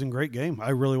 amazing, great game. I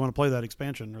really want to play that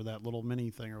expansion or that little mini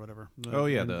thing or whatever. Oh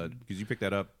yeah, because you picked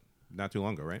that up not too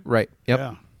long ago, right? Right. Yep.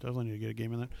 Yeah, definitely need to get a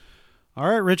game in that. All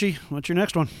right, Richie, what's your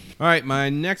next one? All right, my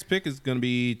next pick is going to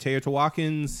be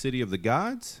Teotihuacan City of the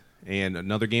Gods, and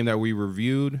another game that we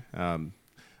reviewed.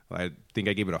 I think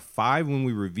I gave it a 5 when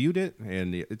we reviewed it,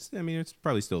 and it's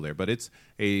probably still there, but it's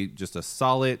just a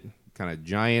solid kind of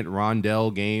giant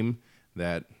rondel game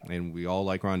and we all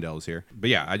like rondels here. But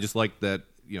yeah, I just like that,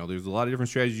 there's a lot of different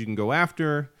strategies you can go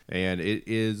after, and it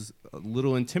is a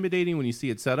little intimidating when you see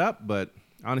it set up, but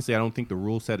honestly, I don't think the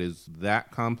rule set is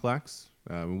that complex.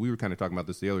 We were kind of talking about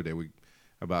this the other day,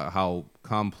 about how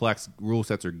complex rule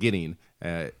sets are getting,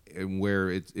 and where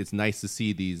it's nice to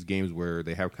see these games where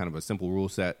they have kind of a simple rule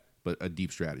set but a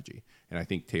deep strategy. And I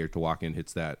think Teotihuacan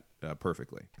hits that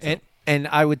perfectly. So. And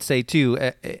I would say,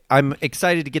 too, I'm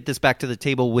excited to get this back to the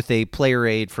table with a player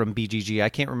aid from BGG. I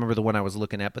can't remember the one I was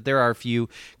looking at, but there are a few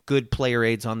good player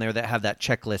aids on there that have that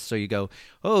checklist. So you go,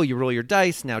 you roll your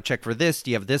dice, now check for this.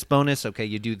 Do you have this bonus? Okay,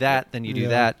 you do that, then you do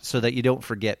that, so that you don't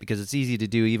forget, because it's easy to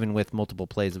do even with multiple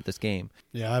plays of this game.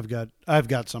 Yeah, I've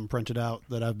got some printed out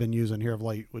that I've been using here of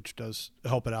late, which does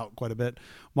help it out quite a bit.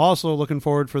 I'm also looking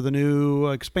forward for the new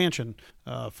expansion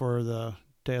for the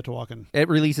Teotihuacan. It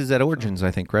releases at Origins,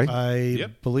 I think, right? I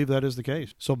believe that is the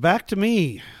case. So back to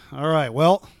me. All right.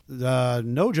 Well,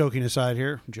 no joking aside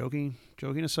here. Joking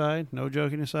aside. No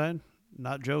joking aside.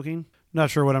 Not joking.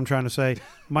 Not sure what I'm trying to say.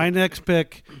 My next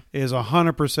pick is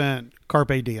 100%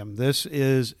 Carpe Diem. This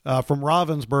is from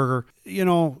Ravensburger.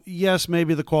 Yes,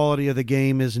 maybe the quality of the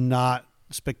game is not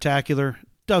spectacular.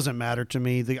 Doesn't matter to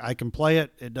me. I can play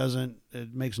it.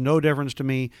 It makes no difference to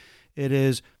me. It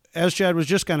is, as Chad was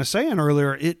just kind of saying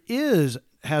earlier,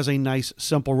 has a nice,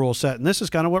 simple rule set. And this is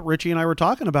kind of what Richie and I were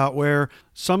talking about, where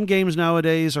some games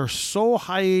nowadays are so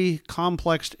highly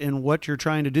complex in what you're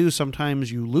trying to do.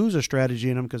 Sometimes you lose a strategy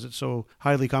in them because it's so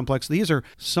highly complex. These are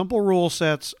simple rule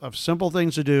sets of simple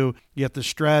things to do, yet the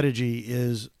strategy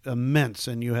is immense.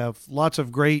 And you have lots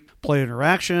of great player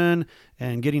interaction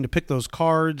and getting to pick those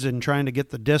cards and trying to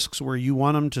get the discs where you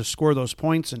want them to score those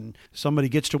points, and somebody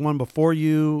gets to one before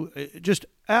you. Just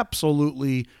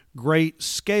absolutely great.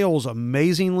 Scales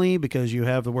amazingly, because you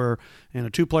have where in a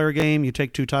 2-player game you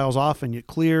take 2 tiles off and it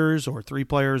clears, or 3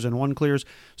 players and 1 clears.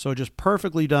 So just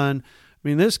perfectly done. I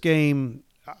mean, this game,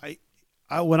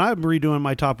 when I'm redoing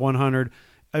my top 100,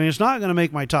 it's not going to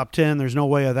make my top 10. There's no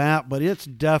way of that, but it's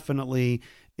definitely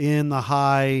in the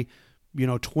high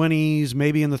 20s,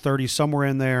 maybe in the 30s, somewhere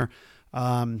in there.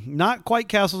 Not quite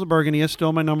Castles of Burgundy. It's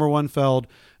still my number 1 Feld.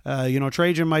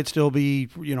 Trajan might still be,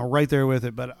 right there with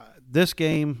it, but this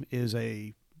game is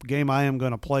a game I am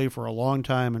going to play for a long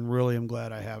time, and really am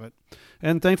glad I have it.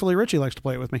 And thankfully, Richie likes to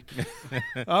play it with me.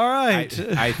 All right.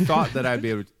 I thought that I'd be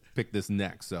able to pick this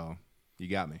next, so you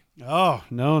got me. Oh,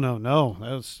 no.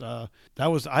 That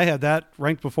was I had that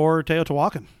ranked before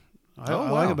Teotihuacan. I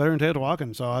like it better than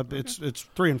Teotihuacan, so it's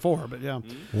 3 and 4, but yeah.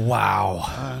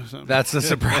 Wow. That's a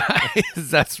surprise.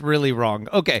 That's really wrong.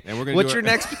 Okay. And we're gonna what's your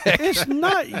next pick? It's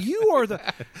not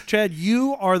Chad,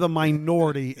 you are the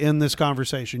minority in this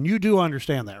conversation. You do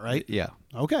understand that, right? Yeah.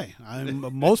 Okay.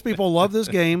 Most people love this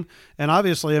game, and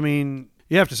obviously, I mean,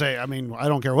 you have to say, I mean, I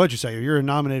don't care what you say. If you're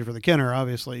nominated for the Kenner,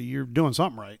 obviously, you're doing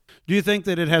something right. Do you think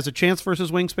that it has a chance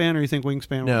versus Wingspan, or you think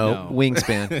Wingspan No,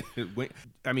 Wingspan.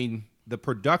 I mean, the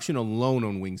production alone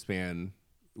on Wingspan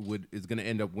is going to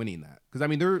end up winning that, because I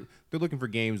mean they're looking for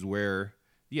games where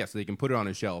yes, they can put it on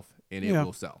a shelf and it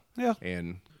will sell. Yeah,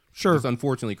 and sure. Just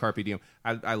unfortunately, Carpe Diem.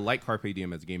 I like Carpe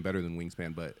Diem as a game better than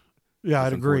Wingspan, but yeah,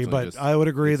 I'd agree. But I would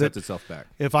agree that itself back.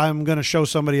 If I'm going to show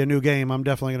somebody a new game, I'm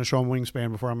definitely going to show them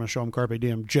Wingspan before I'm going to show them Carpe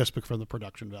Diem, just for the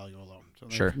production value alone. So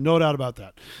sure, no doubt about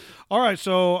that. All right,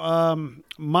 so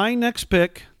my next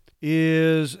pick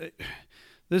is.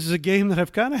 This is a game that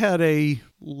I've kind of had a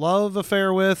love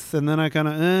affair with, and then I kind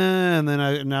of, and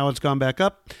then now it's gone back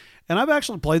up. And I've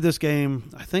actually played this game,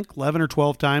 I think, 11 or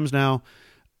 12 times now,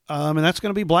 and that's going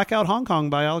to be Blackout Hong Kong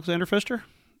by Alexander Pfister.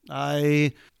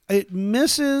 It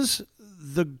misses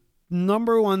the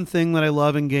number one thing that I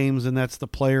love in games, and that's the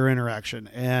player interaction.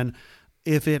 And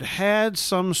if it had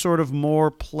some sort of more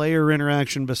player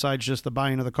interaction besides just the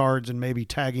buying of the cards and maybe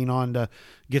tagging on to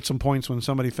get some points when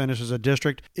somebody finishes a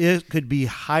district, it could be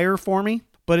higher for me.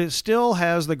 But it still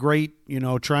has the great,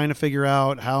 trying to figure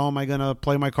out how am I going to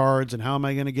play my cards and how am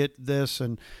I going to get this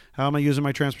and how am I using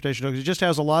my transportation tokens. It just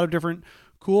has a lot of different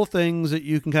cool things that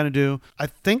you can kind of do. I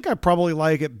think I probably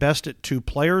like it best at 2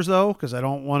 players, though, because I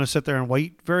don't want to sit there and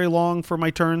wait very long for my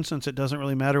turn, since it doesn't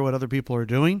really matter what other people are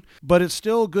doing. But it's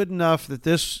still good enough that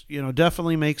this,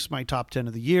 definitely makes my top 10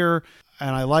 of the year,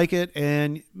 and I like it.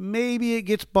 And maybe it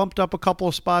gets bumped up a couple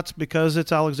of spots because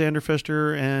it's Alexander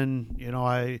Pfister, and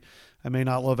I may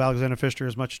not love Alexander Pfister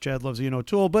as much as Chad loves Ian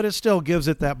O'Toole, but it still gives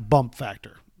it that bump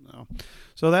factor.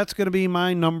 So that's going to be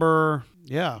my number.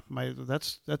 Yeah,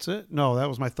 that's it. No, that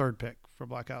was my third pick for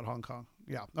Blackout Hong Kong.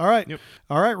 Yeah. All right. Yep.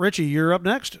 All right, Richie, you're up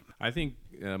next. I think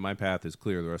my path is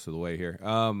clear the rest of the way here.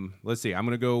 Let's see. I'm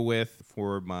going to go with,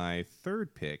 for my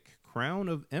third pick, Crown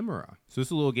of Emera. So this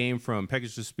is a little game from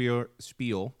Pegasus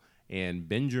Spiel and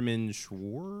Benjamin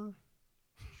Schwarr.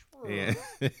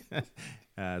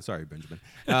 Sorry, Benjamin.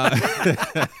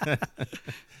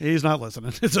 He's not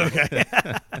listening. It's okay.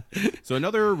 So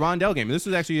another Rondel game. This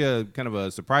is actually a kind of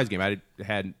a surprise game. I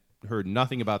had heard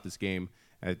nothing about this game.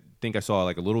 I think I saw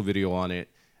like a little video on it.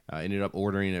 Ended up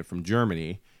ordering it from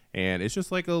Germany. And it's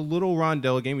just like a little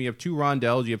Rondel game. You have 2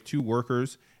 Rondels. You have 2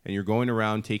 workers. And you're going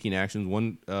around taking actions.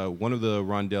 One of the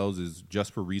Rondels is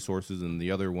just for resources, and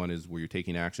the other one is where you're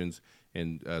taking actions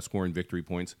and scoring victory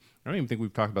points. I don't even think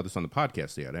we've talked about this on the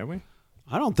podcast yet, have we?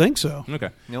 I don't think so. Okay.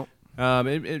 Nope.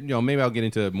 Maybe I'll get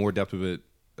into more depth of it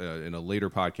in a later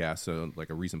podcast, so like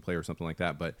a recent play or something like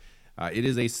that. But it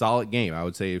is a solid game. I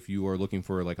would say if you are looking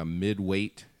for like a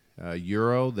mid-weight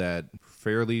Euro, that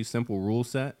fairly simple rule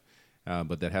set,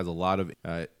 but that has a lot of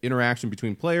interaction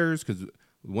between players, because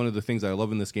one of the things I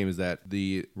love in this game is that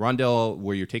the Rondel,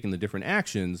 where you're taking the different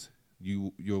actions,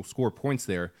 you'll score points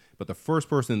there, but the first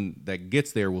person that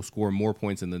gets there will score more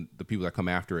points than the people that come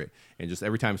after it. And just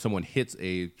every time someone hits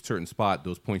a certain spot,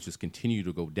 those points just continue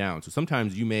to go down. So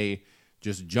sometimes you may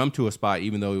just jump to a spot,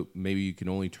 even though maybe you can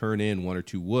only turn in 1 or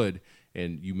 2 wood,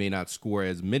 and you may not score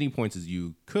as many points as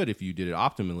you could if you did it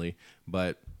optimally,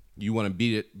 but you want to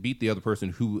beat the other person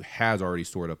who has already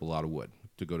stored up a lot of wood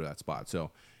to go to that spot. So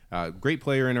great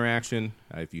player interaction.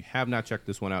 If you have not checked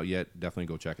this one out yet, definitely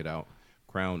go check it out.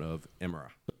 Crown of Emera.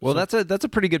 Well, that's a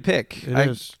pretty good pick.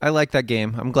 I like that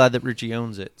game. I'm glad that Richie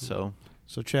owns it. So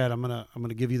Chad, I'm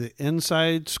gonna give you the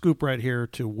inside scoop right here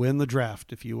to win the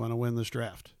draft. If you want to win this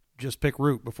draft, just pick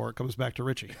Root before it comes back to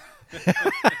Richie,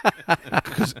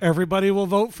 because everybody will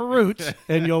vote for Root,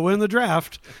 and you'll win the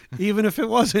draft, even if it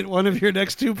wasn't one of your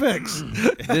next 2 picks.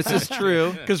 This is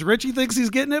true, because Richie thinks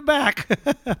he's getting it back.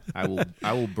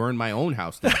 I will burn my own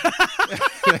house down.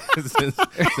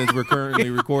 since we're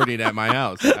currently recording at my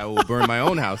house, I will burn my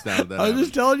own house down. I'm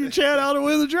just telling you, Chad, how to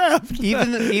win the draft.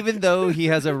 Even though he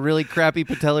has a really crappy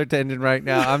patellar tendon right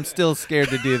now, I'm still scared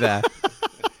to do that.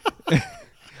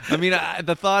 I mean,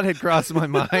 the thought had crossed my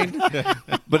mind,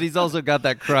 but he's also got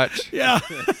that crutch. Yeah.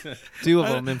 2 of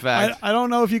them, in fact. I don't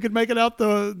know if you could make it out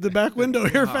the back window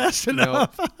here fast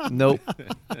enough. Nope.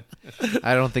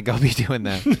 I don't think I'll be doing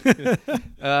that.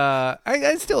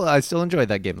 I still enjoyed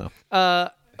that game though.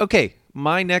 Okay,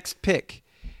 my next pick.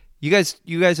 You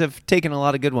guys have taken a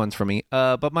lot of good ones from me.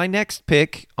 But my next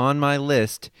pick on my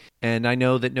list, and I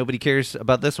know that nobody cares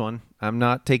about this one. I'm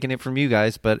not taking it from you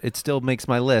guys, but it still makes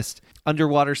my list.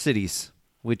 Underwater Cities,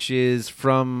 which is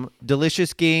from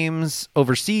Delicious Games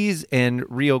overseas and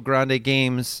Rio Grande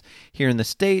Games here in the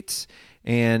States,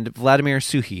 and Vladimir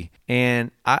Suchy. And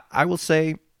I will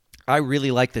say, I really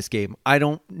like this game. I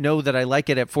don't know that I like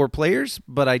it at 4 players,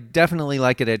 but I definitely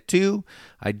like it at 2.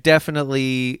 I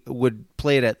definitely would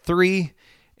play it at 3,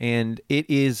 and it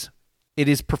is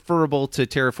preferable to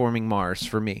Terraforming Mars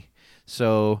for me.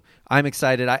 So I'm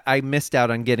excited. I missed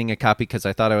out on getting a copy because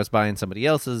I thought I was buying somebody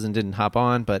else's and didn't hop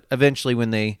on. But eventually,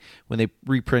 when they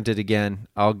reprint it again,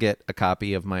 I'll get a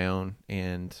copy of my own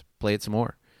and play it some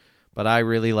more. But I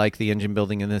really like the engine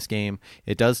building in this game.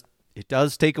 It does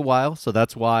take a while, so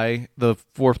that's why the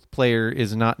 4th player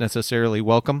is not necessarily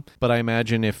welcome. But I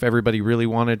imagine if everybody really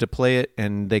wanted to play it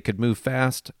and they could move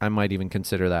fast, I might even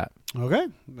consider that. Okay.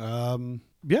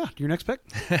 Yeah, your next pick.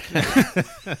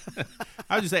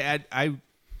 I would just say I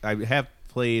have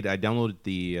played. I downloaded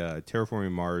the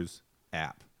Terraforming Mars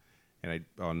app, and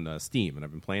on Steam, and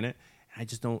I've been playing it. And I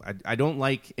just don't. I don't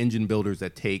like engine builders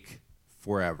that take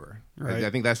forever. Right. I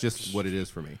think that's just what it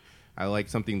is for me. I like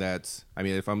something that's. I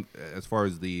mean, if I'm as far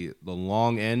as the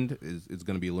long end is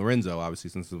going to be Lorenzo,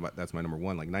 obviously, since that's my number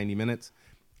 1, like 90 minutes.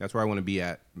 That's where I want to be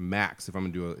at max if I'm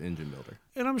going to do an engine builder.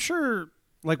 And I'm sure,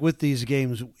 like with these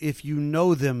games, if you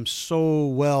know them so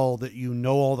well that you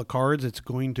know all the cards, it's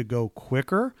going to go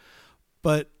quicker.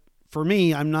 But for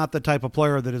me, I'm not the type of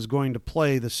player that is going to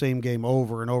play the same game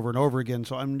over and over and over again.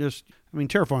 So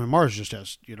Terraforming Mars just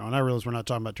has, and I realize we're not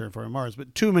talking about Terraforming Mars,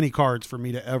 but too many cards for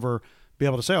me to ever be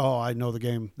able to say, oh, I know the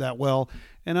game that well.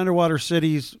 And Underwater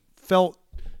Cities felt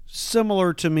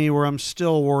similar to me, where I'm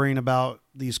still worrying about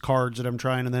these cards that I'm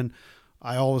trying, and then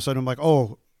all of a sudden I'm like,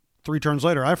 oh, 3 turns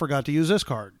later, I forgot to use this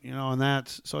card, and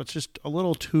so it's just a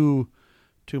little too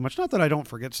much. Not that I don't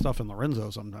forget stuff in Lorenzo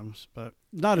sometimes, but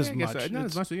not as much. Not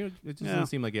as much. It just doesn't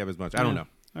seem like you have as much. I don't know.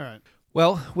 All right.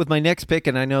 Well, with my next pick,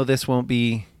 and I know this won't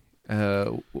be.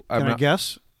 Can I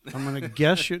guess? I'm going to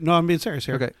guess. No, I'm being serious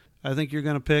here. Okay. I think you're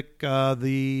going to pick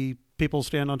the People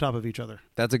Stand on Top of Each Other.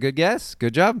 That's a good guess.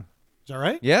 Good job. Is that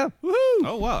right? Yeah. Woohoo!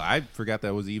 Oh, wow. I forgot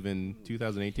that was even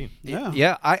 2018. Yeah.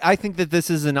 Yeah, I think that this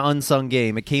is an unsung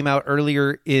game. It came out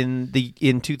earlier in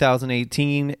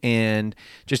 2018 and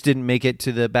just didn't make it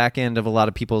to the back end of a lot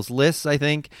of people's lists, I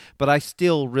think. But I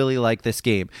still really like this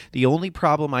game. The only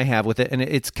problem I have with it, and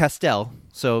it's Castel.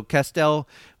 So Castel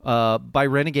by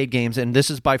Renegade Games, and this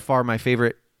is by far my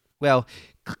favorite. Well,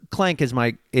 Clank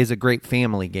is a great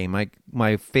family game.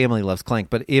 My family loves Clank,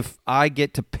 but if I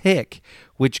get to pick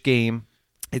which game,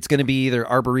 it's going to be either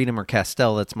Arboretum or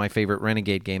Castel. That's my favorite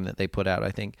Renegade game that they put out, I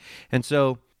think. And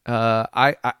so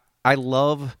I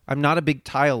love. I'm not a big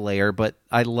tile layer, but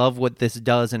I love what this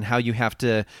does and how you have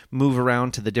to move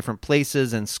around to the different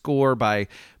places and score by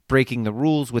breaking the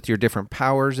rules with your different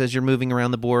powers as you're moving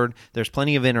around the board. There's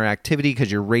plenty of interactivity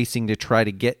because you're racing to try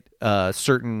to get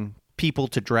certain people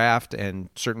to draft and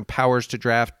certain powers to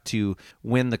draft to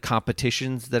win the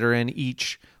competitions that are in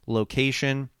each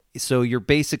location. So you're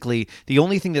basically, the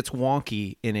only thing that's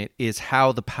wonky in it is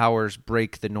how the powers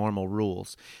break the normal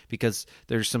rules, because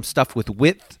there's some stuff with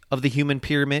width of the human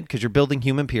pyramid, because you're building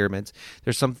human pyramids.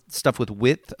 There's some stuff with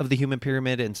width of the human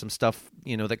pyramid and some stuff,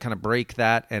 that kind of break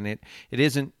that. And it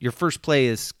isn't, your first play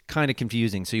is kind of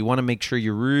confusing. So you want to make sure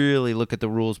you really look at the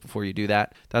rules before you do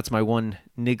that. That's my one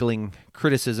niggling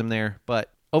criticism there.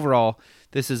 But overall,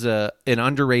 this is an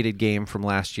underrated game from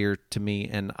last year to me,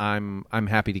 and I'm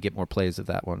happy to get more plays of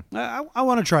that one. I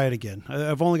want to try it again.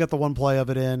 I've only got the one play of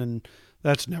it in, and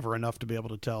that's never enough to be able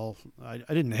to tell. I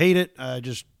didn't hate it. I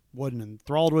just wasn't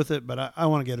enthralled with it, but I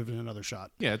want to get it another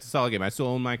shot. Yeah, it's a solid game. I still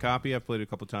own my copy. I've played it a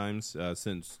couple times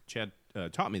since Chad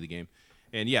taught me the game.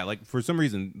 And yeah, like for some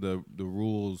reason, the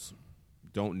rules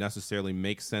don't necessarily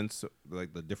make sense,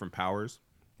 like the different powers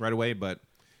right away, but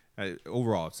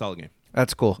overall, it's a solid game.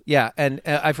 That's cool. Yeah, and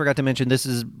I forgot to mention, this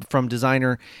is from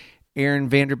designer Aaron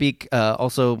Vanderbeek.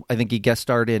 Also, I think he guest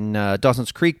starred in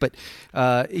Dawson's Creek, but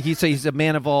he's a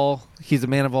man of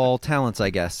all talents, I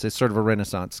guess. It's sort of a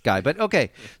Renaissance guy. But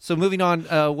okay, so moving on.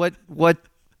 What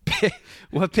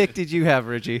pick did you have,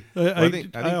 Richie? I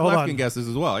think Clef can guess this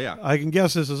as well. Yeah, I can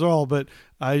guess this as well, but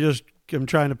I just am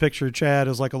trying to picture Chad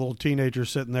as like a little teenager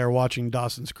sitting there watching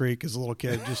Dawson's Creek as a little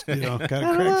kid, just kind of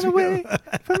cracks me up.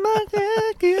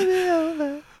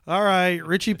 All right,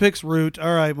 Richie picks Root.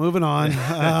 All right, moving on.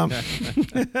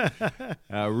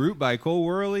 Root by Cole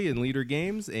Wehrle and Leader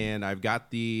Games, and I've got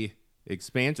the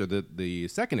expansion, the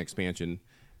second expansion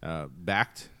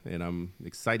backed, and I'm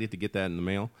excited to get that in the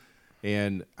mail.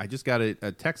 And I just got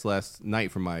a text last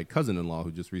night from my cousin-in-law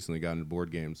who just recently got into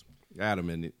board games, Adam,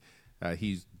 and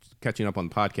he's catching up on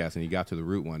the podcast, and he got to the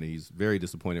Root one, and he's very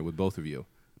disappointed with both of you,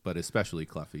 but especially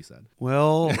Clef, he said.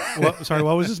 Well, sorry,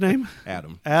 what was his name?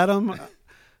 Adam. Adam,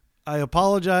 I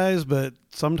apologize, but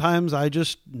sometimes I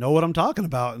just know what I'm talking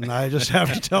about, and I just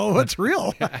have to tell what's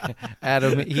real.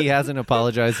 Adam, he hasn't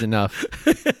apologized enough.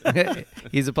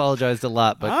 He's apologized a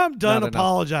lot, but I'm done not enough.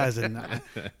 apologizing.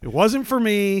 It wasn't for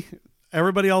me.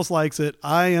 Everybody else likes it.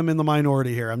 I am in the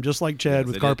minority here. I'm just like Chad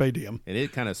with Carpe Diem. And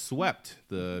it kind of swept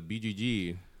the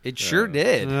BGG. It sure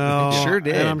did. No, It sure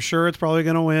did. And I'm sure it's probably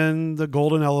going to win the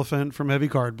Golden Elephant from Heavy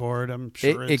Cardboard. I'm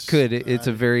sure it could. It's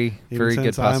a very, very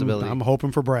good possibility. I'm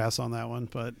hoping for brass on that one,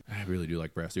 but I really do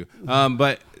like brass too.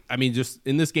 But I mean, just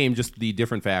in this game, just the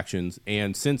different factions,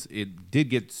 and since it did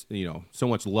get so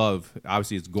much love,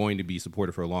 obviously it's going to be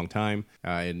supported for a long time,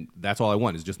 and that's all I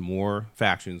want is just more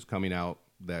factions coming out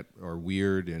that are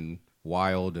weird and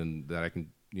wild, and that I can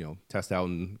test out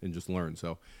and just learn.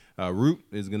 So. Root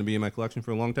is going to be in my collection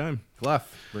for a long time.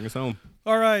 Clef, bring us home.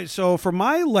 All right, so for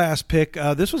my last pick,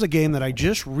 this was a game that I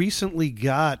just recently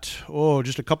got,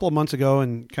 just a couple of months ago,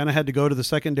 and kind of had to go to the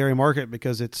secondary market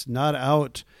because it's not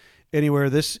out anywhere.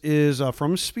 This is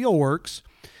from Spielworks,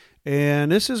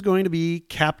 and this is going to be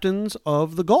Captains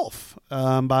of the Gulf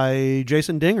by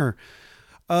Jason Dinger.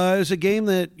 It's a game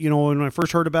that, when I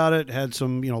first heard about it, had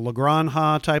some, La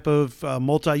Granja type of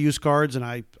multi-use cards, and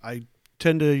I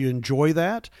tend to enjoy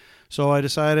that. So I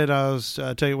decided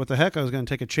tell you what the heck, I was going to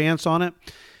take a chance on it.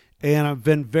 And I've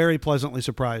been very pleasantly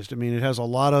surprised. I mean, it has a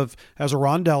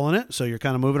rondel in it. So you're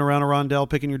kind of moving around a rondel,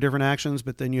 picking your different actions,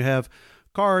 but then you have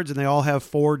cards and they all have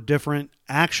 4 different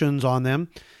actions on them.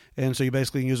 And so you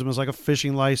basically use them as like a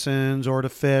fishing license or to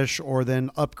fish, or then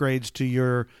upgrades to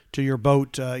your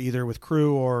boat, either with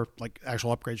crew or like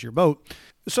actual upgrades to your boat.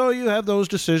 So you have those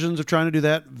decisions of trying to do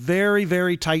that. Very,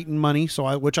 very tight in money,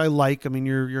 which I like. I mean,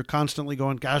 you're constantly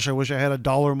going, gosh, I wish I had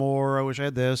 $1 more. I wish I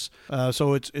had this.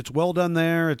 So it's well done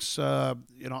there. It's I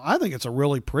think it's a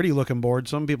really pretty looking board.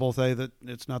 Some people say that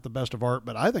it's not the best of art,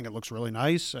 but I think it looks really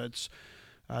nice. It's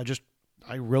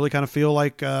I really kind of feel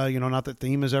like, not that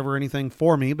theme is ever anything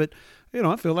for me, but,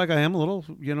 I feel like I am a little,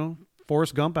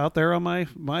 Forrest Gump out there on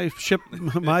my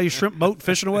shrimp boat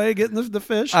fishing away, getting the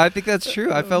fish. I think that's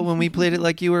true. I felt when we played it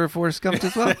like you were Forrest Gump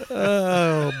as well.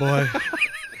 Oh, boy.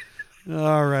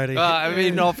 All righty. I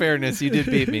mean, in all fairness, you did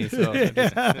beat me, so I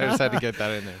just had to get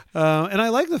that in there. And I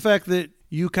like the fact that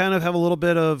you kind of have a little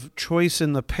bit of choice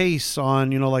in the pace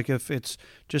on, like if it's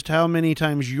just how many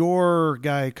times your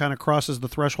guy kind of crosses the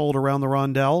threshold around the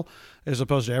rondel as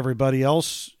opposed to everybody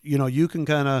else, you can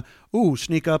kind of,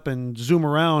 sneak up and zoom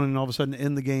around and all of a sudden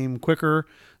end the game quicker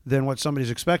than what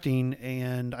somebody's expecting.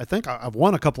 And I think I've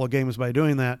won a couple of games by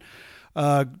doing that.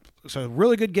 So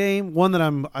really good game, one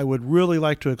that I would really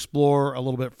like to explore a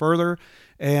little bit further.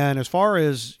 And as far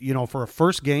as, for a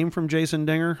first game from Jason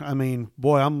Dinger, I mean,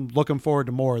 boy, I'm looking forward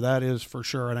to more. That is for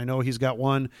sure. And I know he's got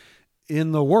one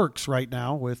in the works right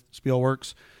now with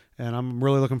Spielworks, and I'm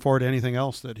really looking forward to anything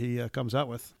else that he comes out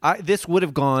with. This would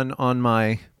have gone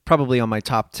probably on my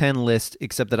top 10 list,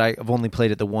 except that I've only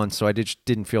played it the once, so I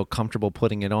didn't feel comfortable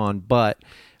putting it on. But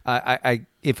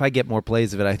if I get more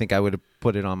plays of it, I think I would have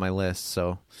put it on my list.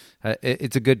 So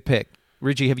it's a good pick.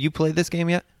 Richie, have you played this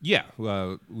game yet? Yeah,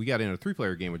 we got in a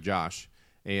 3-player game with Josh,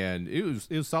 and it was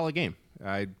a solid game.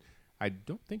 I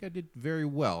don't think I did very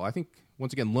well. I think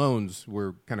once again loans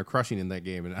were kind of crushing in that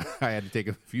game, and I had to take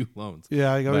a few loans.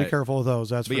 Yeah, you got to be careful with those.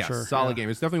 That's for sure. Solid game.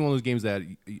 It's definitely one of those games that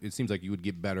it seems like you would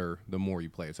get better the more you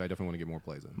play. So I definitely want to get more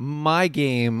plays in. My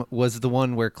game was the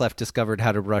one where Clef discovered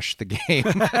how to rush the game.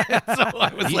 So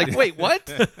I was like, wait, what?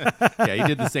 Yeah, he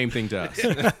did the same thing to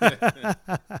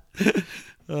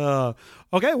us.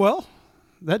 Okay, well,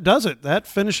 that does it. That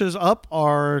finishes up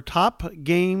our top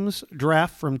games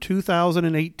draft from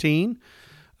 2018.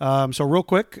 So real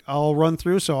quick, I'll run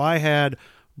through. So I had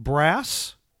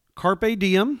Brass, Carpe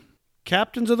Diem,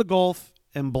 Captains of the Gulf,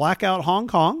 and Blackout Hong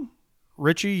Kong.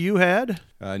 Richie, you had?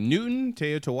 Newton,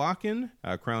 Teotihuacan,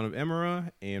 Crown of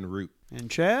Emera, and Root. And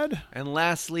Chad? And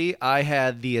lastly, I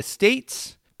had The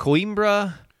Estates,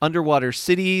 Coimbra, Underwater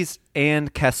Cities,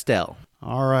 and Castell.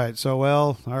 All right.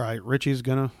 So, Richie's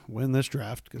going to win this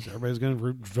draft because everybody's going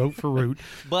to vote for Root.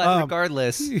 But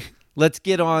regardless, let's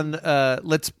get on.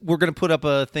 We're going to put up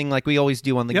a thing like we always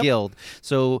do on the Guild.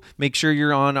 So make sure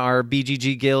you're on our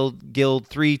BGG Guild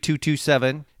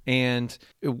 3227 and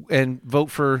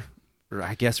vote for,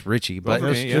 I guess, Richie. But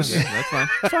that's fine.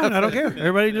 It's fine. I don't care.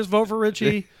 Everybody just vote for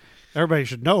Richie. Everybody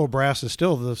should know Brass is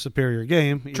still the superior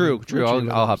game. True.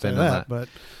 I'll hop in on that. But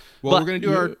Well, But we're going to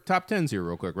do our top 10s here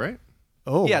real quick, right?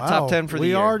 Oh, Yeah, wow. top 10 for the We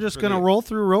year. are just going to roll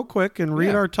through real quick and read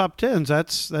Yeah. our top 10s.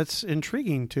 That's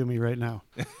intriguing to me right now.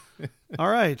 All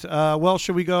right. Well,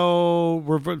 should we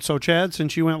go? So, Chad,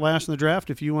 since you went last in the draft,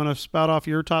 if you want to spout off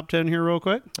your top 10 here real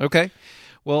quick. Okay.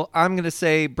 Well, I'm going to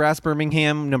say Brass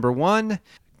Birmingham, number 1.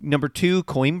 Number 2,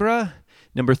 Coimbra.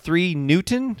 Number 3,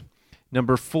 Newton.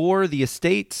 Number 4, The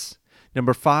Estates.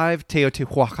 Number 5,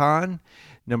 Teotihuacan.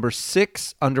 Number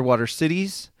 6, Underwater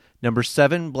Cities. Number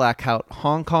 7, Blackout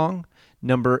Hong Kong.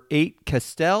 Number 8,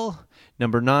 Castel.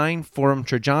 Number 9, Forum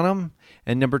Trajanum.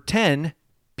 And number 10,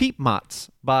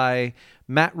 Peepmots by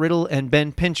Matt Riddle and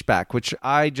Ben Pinchback, which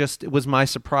it was my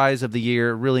surprise of the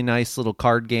year. Really nice little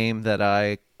card game that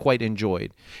I quite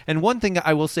enjoyed. And one thing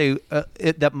I will say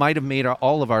that might have made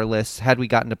all of our lists had we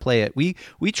gotten to play it. We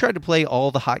tried to play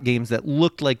all the hot games that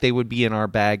looked like they would be in our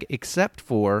bag, except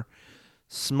for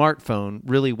Smartphone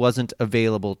really wasn't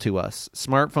available to us.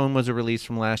 Smartphone was a release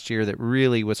from last year that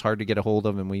really was hard to get a hold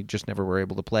of, and we just never were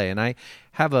able to play. And I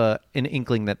have an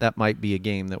inkling that might be a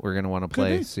game that we're going to want to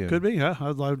play soon. Could be, yeah.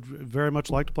 I'd very much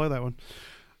like to play that one.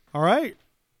 All right.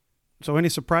 So any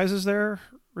surprises there,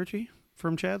 Richie,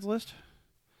 from Chad's list?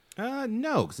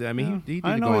 No, because I mean, he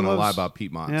I did know go he on a loves- lot about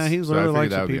Peepmots. Yeah, he's so I really likes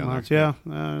figured that the would be on Peepmots. there.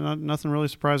 Yeah, nothing really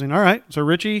surprising. All right. So,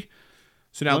 Richie,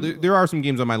 So now there are some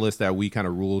games on my list that we kind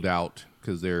of ruled out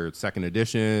because they're second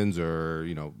editions or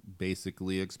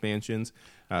basically expansions.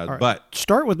 right. But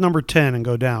start with number 10 and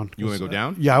go down. you want to go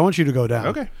down? Yeah, I want you to go down.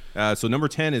 Okay. So number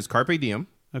 10 is Carpe Diem.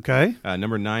 Okay.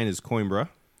 Number 9 is Coimbra.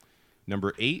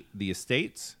 Number 8, The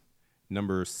Estates.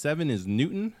 Number 7 is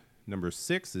Newton. Number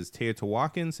 6 is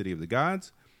Teotihuacan, City of the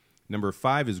Gods. Number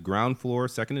 5 is Ground Floor,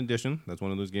 second edition. That's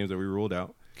one of those games that we ruled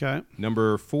out. Okay.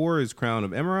 Number 4 is Crown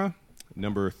of Emera.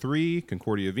 Number 3,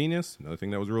 Concordia Venus, another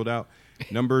thing that was ruled out.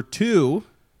 Number 2,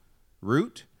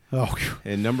 Root. Oh,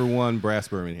 And number 1, Brass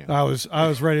Birmingham. I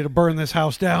was ready to burn this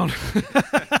house down.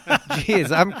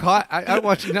 Jeez, I'm caught. I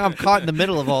want you to know I'm caught in the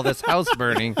middle of all this house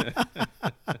burning.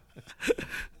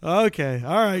 Okay.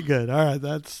 All right. Good. All right.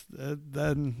 That's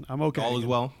then I'm okay. All is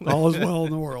well. All is well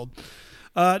in the world.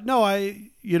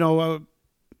 No,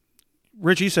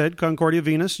 Richie said Concordia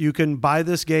Venus. You can buy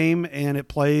this game and it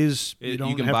plays. You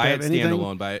don't can have buy to it have anything.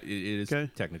 standalone, but it is Okay.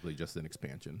 technically just an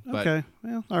expansion. But Okay.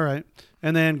 Well, all right.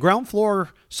 And then Ground Floor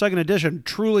Second Edition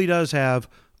truly does have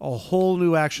a whole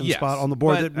new action yes, spot on the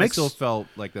board but that makes I still felt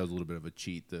like that was a little bit of a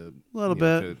cheat. a little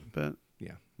bit, but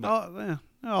yeah.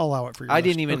 I'll allow it for you. I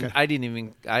didn't even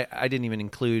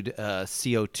include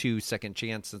CO2 Second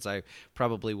Chance, since I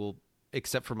probably will,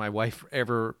 except for my wife,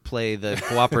 ever play the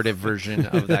cooperative version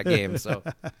of that game. So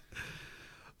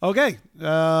Okay.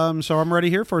 So I'm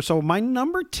ready here so my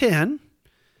number 10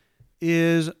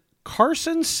 is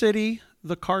Carson City,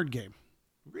 the card game.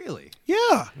 Really?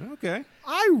 Yeah. Okay.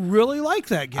 I really like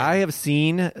that game. I have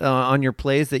seen on your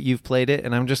plays that you've played it,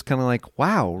 and I'm just kind of like,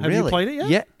 wow, Have really? you played it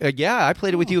yet? Yeah, yeah. I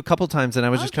played it with you a couple times, and I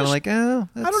was just kind of like, oh,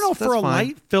 I don't know, for a fine.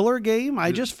 light filler game,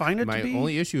 I just find it My to be...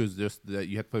 only issue is just that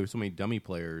you have to play with so many dummy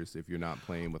players if you're not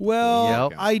playing with the Well, full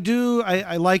Yep. account. I do.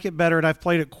 I like it better, and I've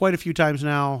played it quite a few times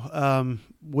now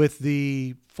with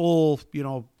the full,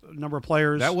 number of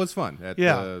players. That was fun.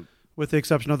 Yeah. With the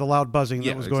exception of the loud buzzing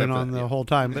Yeah, that was going except on that, the yeah. whole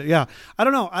time. But yeah, I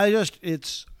don't know.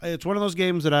 It's one of those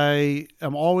games that I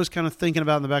am always kind of thinking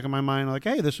about in the back of my mind, like,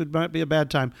 hey, this might be a bad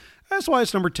time. That's why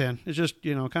it's number 10. It's just,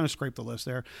 kind of scraped the list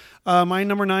there. My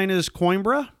number 9 is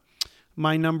Coimbra.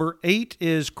 My number 8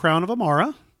 is Crown of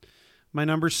Amara. My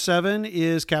number 7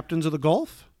 is Captains of the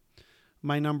Gulf.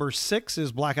 My number 6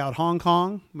 is Blackout Hong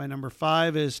Kong. My number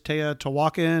 5 is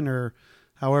Teotihuacan, or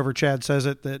however Chad says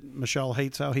it, that Michelle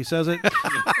hates how he says it.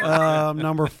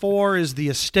 Number 4 is The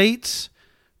Estates.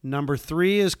 Number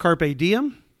 3 is Carpe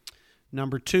Diem.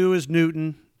 Number 2 is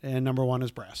Newton. And number 1 is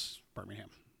Brass Birmingham.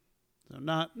 So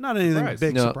not anything Surprise.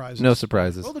 big No, surprises. no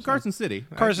surprises. Well, the Carson City.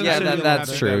 Carson Yeah, City. that-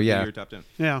 that's true, yeah. Your top 10.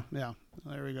 Yeah.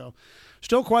 There we go.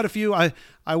 Still quite a few. I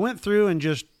went through and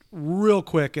just real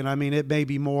quick, and I mean, it may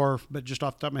be more, but just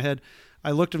off the top of my head,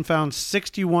 I looked and found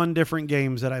 61 different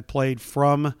games that I played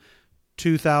from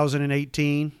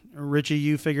 2018. Richie,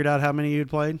 you figured out how many you'd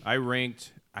played? I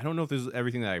ranked, I don't know if this is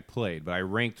everything that I played, but I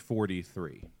ranked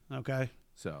 43. Okay.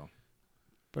 So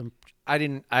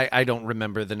I don't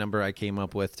remember the number I came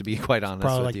up with, to be quite honest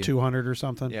Probably with like you. 200 or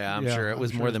something. Yeah, I'm sure it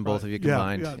was more it's than both of you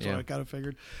combined. Yeah, that's Yeah. what I kind of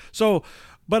figured. So,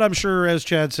 but I'm sure, as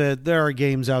Chad said, there are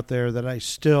games out there that I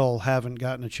still haven't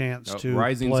gotten a chance to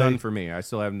Rising play. Sun for me. I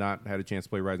still have not had a chance to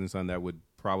play Rising Sun. That would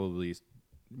probably,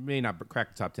 may not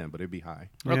crack the top 10, but it'd be high.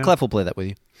 Well, Yeah. Clef will play that with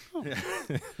you.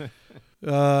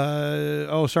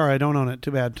 Sorry, I don't own it.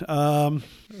 Too bad. All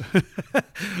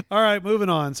right, moving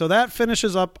on. So that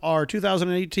finishes up our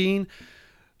 2018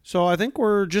 So I think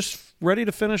we're just ready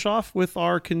to finish off with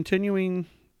our continuing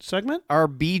segment. Our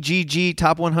BGG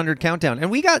Top 100 Countdown.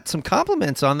 And we got some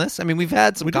compliments on this. I mean, we've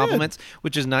had some compliments,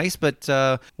 which is nice. But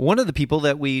one of the people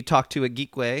that we talked to at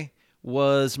Geekway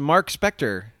was Mark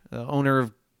Spector, owner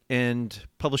of and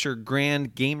publisher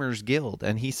Grand Gamers Guild.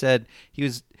 And he said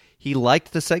he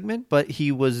liked the segment, but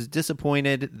he was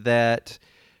disappointed that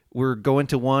we're going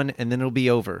to one and then it'll be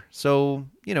over. So,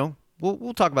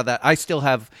 we'll talk about that. I still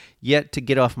have yet to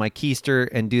get off my keister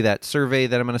and do that survey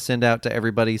that I'm going to send out to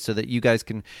everybody so that you guys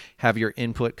can have your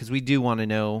input, because we do want to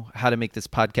know how to make this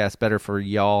podcast better for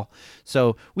y'all.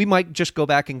 So we might just go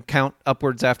back and count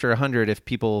upwards after 100 if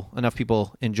enough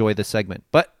people enjoy the segment.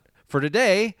 But for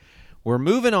today, we're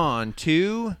moving on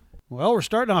to... Well, we're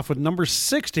starting off with number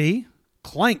 60,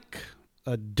 Clank,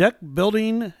 a deck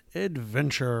building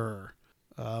adventure.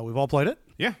 We've all played it?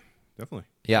 Yeah, definitely.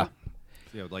 Yeah.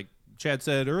 Like Chad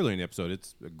said earlier in the episode,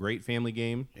 it's a great family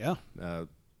game. Yeah.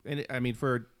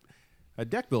 For a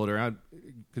deck builder,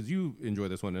 because you enjoy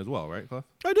this one as well, right, Cliff?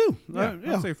 I do. Yeah.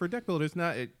 I'll say for a deck builder, it's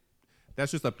not.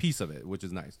 That's just a piece of it, which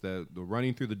is nice. The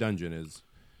running through the dungeon is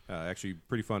actually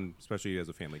pretty fun, especially as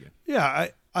a family game. Yeah,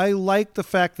 I like the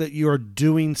fact that you're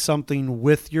doing something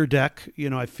with your deck.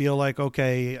 I feel like,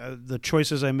 okay, the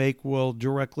choices I make will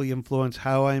directly influence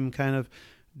how I'm kind of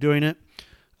doing it,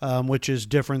 which is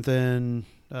different than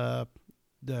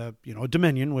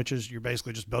Dominion, which is you're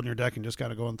basically just building your deck and just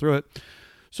kind of going through it.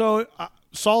 So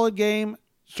solid game.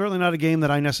 Certainly not a game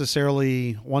that I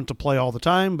necessarily want to play all the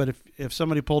time, but if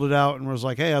somebody pulled it out and was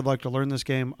like, hey, I'd like to learn this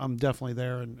game, I'm definitely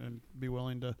there and be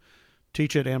willing to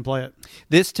teach it and play it.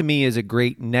 This, to me, is a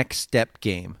great next step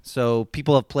game. So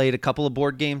people have played a couple of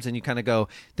board games, and you kind of go,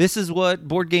 this is what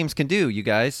board games can do, you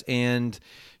guys, and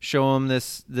show them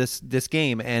this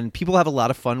game. And people have a lot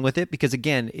of fun with it because,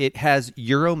 again, it has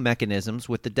Euro mechanisms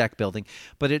with the deck building,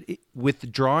 but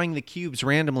with drawing the cubes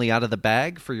randomly out of the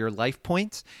bag for your life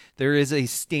points, there is a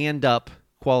stand-up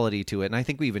quality to it. And I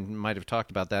think we even might have talked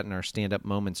about that in our stand-up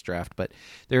moments draft, but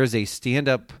there is a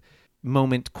stand-up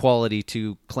moment quality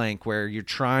to Clank where you're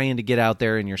trying to get out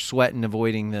there and you're sweating,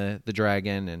 avoiding the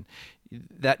dragon, and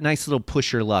that nice little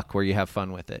push your luck where you have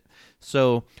fun with it.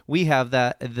 So we have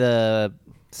that. The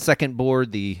second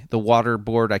board, the water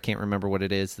board, I can't remember what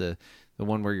it is, the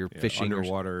one where you're fishing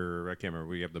underwater. I can't remember.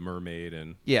 We have the mermaid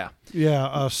and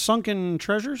Sunken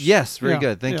Treasures. Yes, very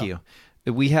good. Thank you.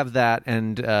 We have that,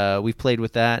 and we've played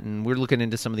with that, and we're looking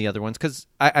into some of the other ones because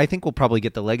I think we'll probably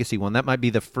get the Legacy one. That might be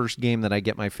the first game that I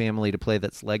get my family to play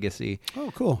that's Legacy.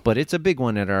 Oh, cool. But it's a big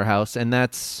one at our house, and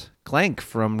that's Clank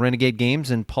from Renegade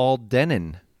Games and Paul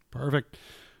Denon. Perfect.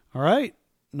 All right.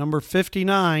 Number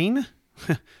 59,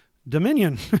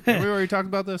 Dominion. Have we already talked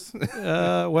about this?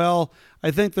 Well, I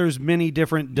think there's many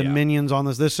different Dominions on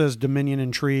this. This says Dominion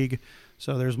Intrigue,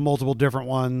 so there's multiple different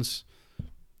ones.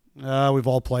 We've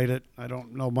all played it. I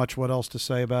don't know much what else to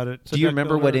say about it. Do you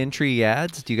remember what Intrigue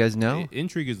adds? Do you guys know?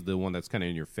 Intrigue is the one that's kind of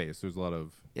in your face. There's a lot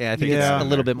of... Yeah, I think it's a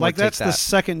little bit more like that's the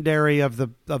secondary of the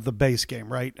base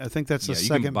game, right? I think that's the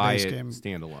second base game.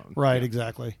 Standalone. Right,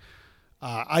 exactly.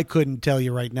 I couldn't tell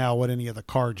you right now what any of the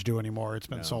cards do anymore. It's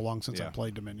been so long since I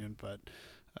played Dominion, but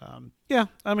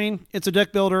it's a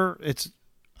deck builder.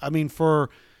 For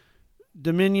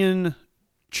Dominion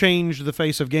changed the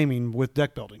face of gaming with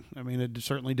deck building. It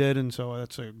certainly did, and so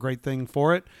that's a great thing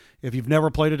for it. If you've never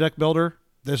played a deck builder,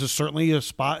 this is certainly a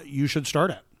spot you should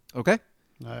start at. Okay.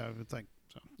 I would think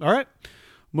so. All right.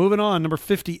 Moving on. Number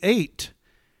 58,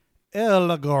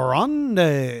 El Grande.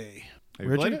 Have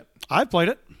you played it? I've played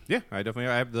it. Yeah, I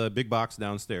have the big box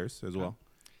downstairs as well.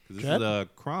 This is a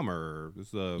Kramer.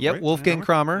 Right? Wolfgang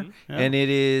Kramer, and it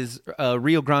is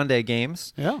Rio Grande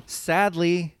Games. Yeah.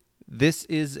 Sadly, this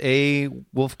is a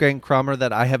Wolfgang Kramer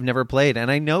that I have never played,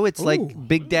 and I know it's like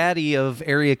Big Daddy of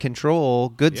area control,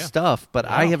 good stuff, but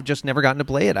I have just never gotten to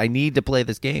play it. I need to play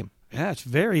this game. Yeah, it's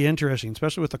very interesting,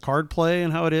 especially with the card play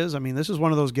and how it is. This is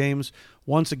one of those games,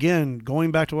 once again,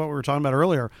 going back to what we were talking about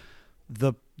earlier,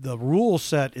 the rule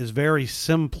set is very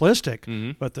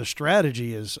simplistic, but the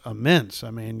strategy is immense.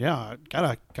 I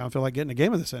gotta kind of feel like getting a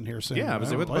game of this in here soon. Yeah, if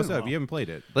you haven't played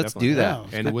it, let's do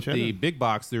that. Yeah, and with the big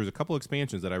box, there's a couple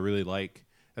expansions that I really like.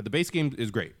 The base game is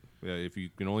great. If you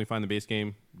can only find the base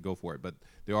game, go for it. But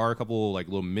there are a couple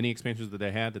little mini expansions that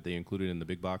they had that they included in the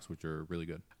big box, which are really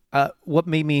good. What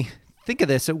made me think of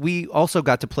this? We also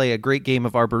got to play a great game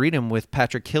of Arboretum with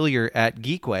Patrick Hillier at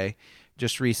Geekway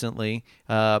just recently.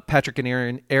 Patrick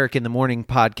and Eric in the Morning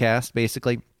podcast,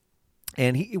 basically.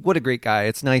 And what a great guy.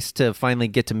 It's nice to finally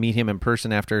get to meet him in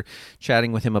person after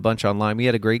chatting with him a bunch online. We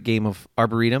had a great game of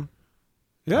Arboretum.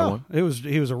 Yeah, he was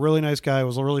a really nice guy. It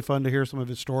was really fun to hear some of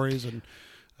his stories, and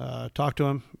talk to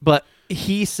him. But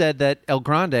he said that El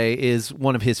Grande is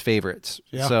one of his favorites.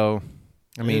 Yeah. So,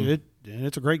 I mean,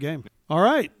 it's a great game. All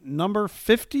right, number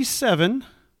 57,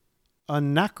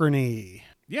 Anachrony.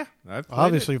 Yeah, I've played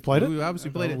Obviously, you've played it. We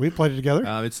obviously played it. We played it together.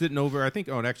 It's sitting over. I think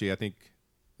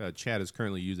Chad is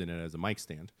currently using it as a mic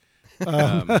stand.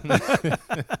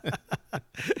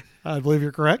 I believe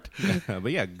you're correct.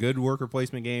 But yeah, good worker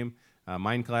placement game.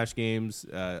 Mind Clash games.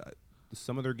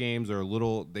 Some of their games are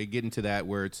they get into that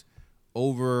where it's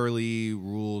overly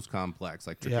rules complex.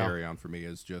 Like Tricarion for me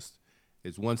is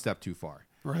one step too far.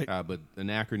 Right. But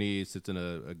Anachrony sits in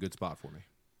a good spot for me.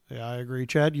 Yeah, I agree.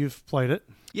 Chad, you've played it.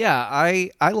 yeah,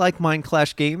 I like Mind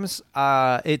Clash games.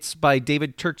 It's by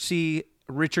David Turkey,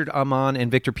 Richard Amon,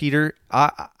 and Victor Peter.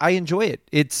 I enjoy it.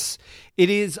 It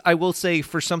is, I will say,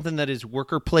 for something that is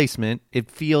worker placement, it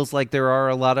feels like there are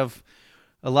a lot of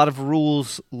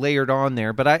rules layered on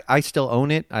there, but I still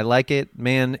own it. I like it.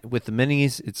 Man, with the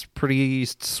minis, it's pretty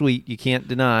sweet. You can't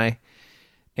deny.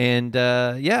 And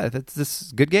this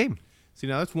is a good game. See,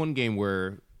 now that's one game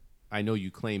where I know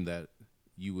you claim that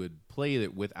you would play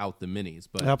it without the minis,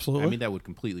 but Absolutely. I mean that would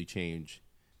completely change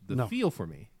the feel for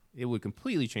me. It would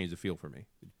completely change the feel for me.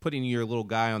 Putting your little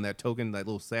guy on that token, that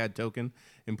little sad token,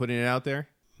 and putting it out there.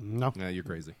 No, You're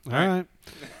crazy. All right.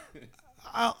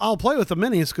 I'll play with the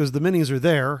minis because the minis are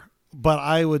there, but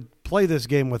I would play this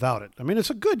game without it. I mean, it's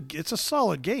a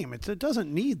solid game. It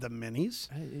doesn't need the minis.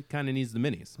 It kind of needs the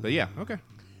minis, but yeah, okay.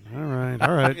 All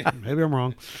right. Maybe I'm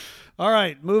wrong. All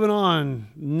right, moving on.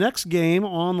 Next game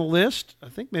on the list. I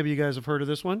think maybe you guys have heard of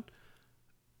this one.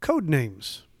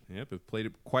 Codenames. Yep, I've played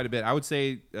it quite a bit. I would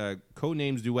say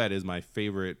Codenames Duet is my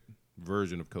favorite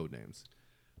version of Codenames.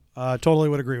 Totally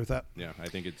would agree with that. Yeah, I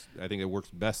think it works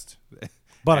best.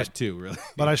 But at two, really.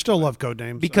 But I still love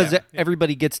Codenames. Because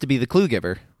everybody gets to be the clue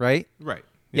giver, right? Right.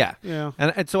 Yeah.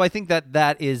 And so I think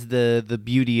that is the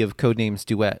beauty of Codenames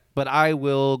Duet. But I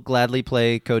will gladly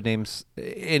play Codenames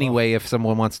anyway if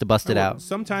someone wants to bust it out.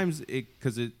 Sometimes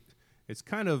it's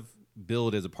kind of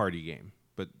billed as a party game,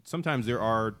 but sometimes there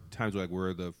are times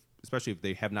where especially if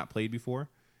they have not played before,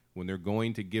 when they're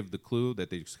going to give the clue, that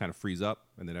they just kind of freeze up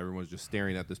and then everyone's just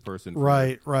staring at this person.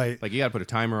 Right. Like you got to put a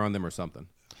timer on them or something.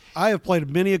 I have played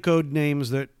many code names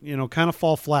that, kind of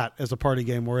fall flat as a party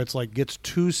game where it's like gets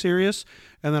too serious.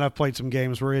 And then I've played some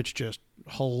games where it's just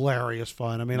hilarious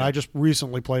fun. I mean, I just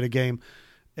recently played a game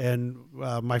and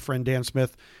my friend Dan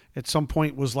Smith at some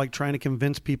point was like trying to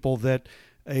convince people that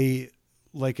a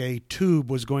tube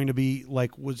was going to be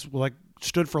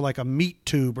stood for like a meat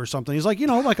tube or something. He's like,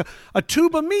 like a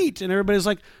tube of meat. And everybody's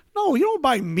like, no, you don't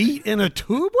buy meat in a tube.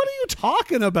 What are you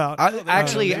talking about? I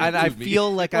feel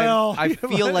like I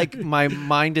feel like my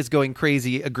mind is going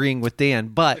crazy agreeing with Dan,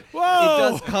 but it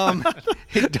does come.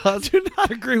 It does. Do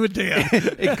not agree with Dan.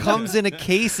 It comes in a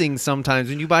casing sometimes.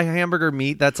 When you buy hamburger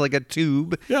meat, that's like a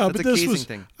tube. Yeah, that's but a this casing was.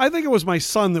 thing. I think it was my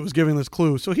son that was giving this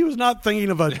clue, so he was not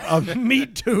thinking of a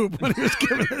meat tube when he was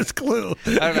giving this clue.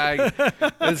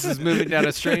 This is moving down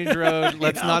a strange road.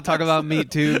 Let's not talk about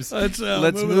meat tubes. Let's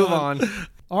move on.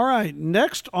 All right,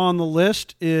 next on the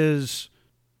list is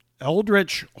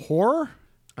Eldritch Horror.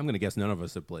 I'm going to guess none of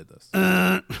us have played this.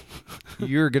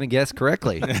 You're going to guess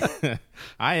correctly.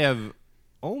 I have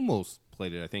almost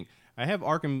played it, I think. I have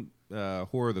Arkham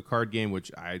Horror, the card game,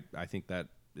 which I think that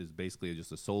is basically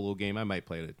just a solo game. I might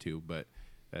play it too, but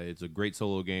it's a great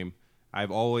solo game.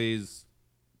 I've always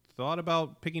thought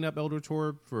about picking up Eldritch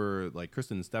Horror for like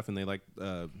Kristen and Stefan. They like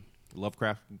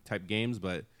Lovecraft type games,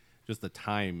 but just the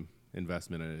time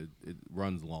investment in it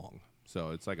runs long. So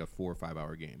it's like a 4 or 5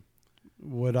 hour game.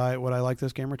 Would I like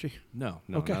this game, Richie? No,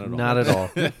 Okay. not at all.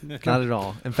 Not at all. Not at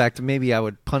all. In fact, maybe I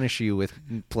would punish you with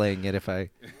playing it if I...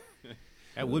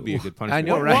 That would be a good punishment. I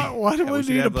know, right? Why do we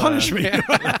need to punish me?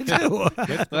 I do.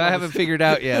 I haven't figured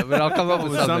out yet, but I'll come up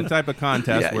with some something. type of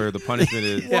contest where the punishment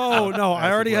is... Whoa, no, I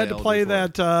already had to play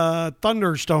that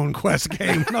Thunderstone Quest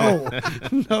game.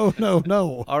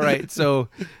 No. All right, so...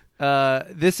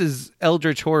 this is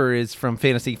Eldritch Horror is from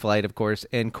Fantasy Flight, of course,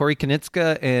 and Corey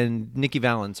Konitska and Nikki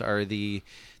Valens are the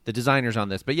designers on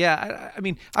this. But yeah, I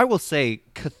mean, I will say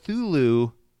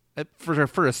Cthulhu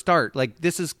for a start. Like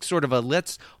this is sort of a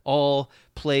let's all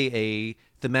play a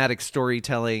thematic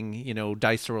storytelling,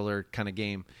 dice roller kind of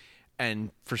game.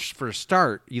 And for a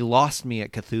start, you lost me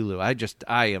at Cthulhu.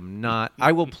 I am not.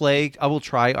 I will try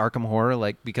Arkham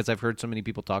Horror, because I've heard so many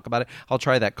people talk about it. I'll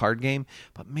try that card game.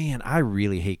 But man, I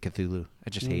really hate Cthulhu. I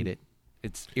just hate it.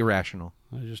 It's irrational.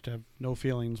 I just have no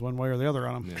feelings one way or the other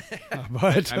on them. Yeah.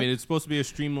 But I mean, it's supposed to be a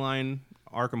streamlined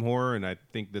Arkham Horror, and I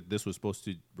think that this was supposed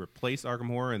to replace Arkham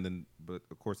Horror, but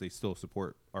of course they still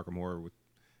support Arkham Horror with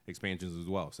expansions as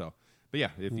well. So, but yeah,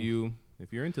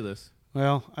 if you're into this,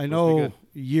 Well, I know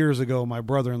years ago my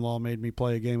brother-in-law made me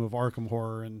play a game of Arkham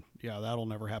Horror, and yeah, that'll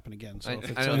never happen again. So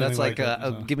I know that's like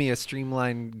give me a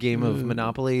streamlined game of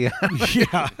Monopoly.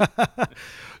 Yeah.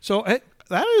 So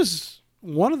that is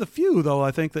one of the few, though,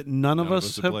 I think that none of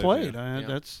us have played.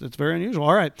 Yeah. It's very unusual.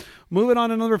 All right, moving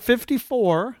on to number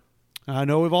 54. I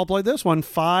know we've all played this one.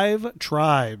 5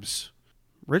 Tribes.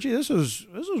 Richie, this is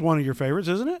one of your favorites,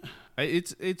 isn't it?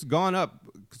 It's gone up.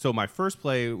 So my first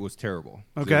play was terrible.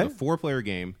 Okay. It was a 4-player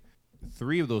game.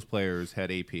 3 of those players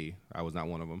had AP. I was not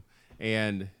one of them.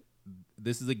 And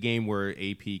this is a game where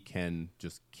AP can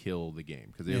just kill the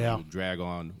game because it will drag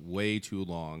on way too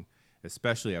long,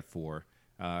 especially at 4.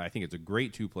 I think it's a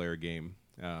great 2-player game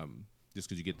just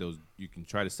because you get those. You can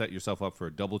try to set yourself up for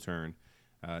a double turn.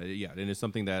 And it's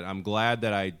something that I'm glad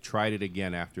that I tried it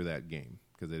again after that game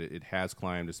because it has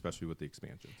climbed, especially with the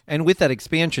expansion. And with that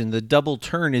expansion, the double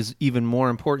turn is even more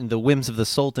important, the Whims of the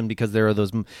Sultan, because there are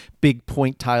those big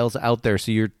point tiles out there,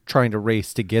 so you're trying to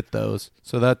race to get those.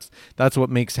 So that's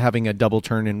what makes having a double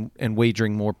turn and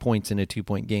wagering more points in a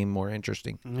 2-point game more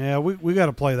interesting. Yeah, we got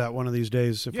to play that one of these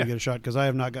days if we get a shot, because I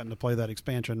have not gotten to play that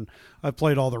expansion. I've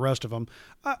played all the rest of them.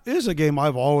 It is a game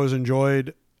I've always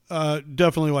enjoyed.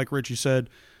 Definitely, like Richie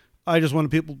said, I just want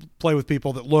to play with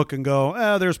people that look and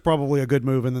go, there's probably a good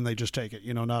move, and then they just take it,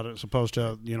 not as opposed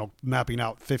to, mapping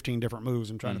out 15 different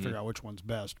moves and trying to figure out which one's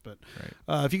best. But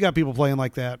if you got people playing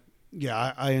like that,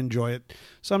 yeah, I enjoy it.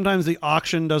 Sometimes the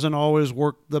auction doesn't always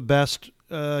work the best.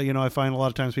 I find a lot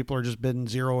of times people are just bidding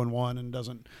 0 and 1 and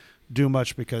doesn't do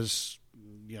much because,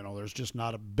 there's just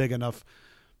not a big enough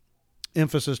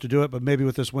emphasis to do it. But maybe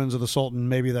with this Winds of the Sultan,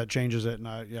 maybe that changes it, and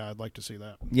I'd like to see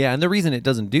that. Yeah, and the reason it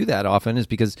doesn't do that often is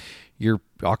because you're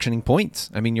auctioning points.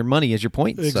 I mean, your money is your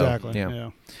points. Exactly. So,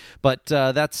 yeah. But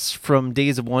that's from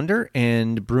Days of Wonder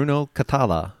and Bruno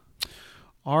Cathala.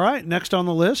 All right, next on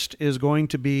the list is going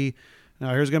to be,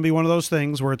 now here's going to be one of those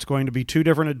things where it's going to be 2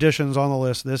 different editions on the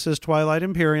list. This is Twilight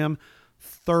Imperium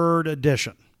 3rd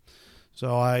edition.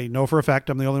 So I know for a fact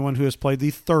I'm the only one who has played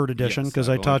the 3rd edition because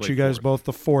I taught you guys both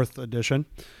the 4th edition.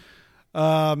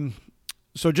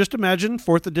 So just imagine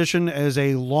 4th edition as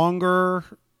a longer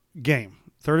game.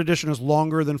 3rd edition is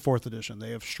longer than 4th edition.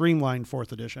 They have streamlined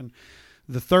 4th edition.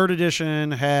 The 3rd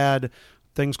edition had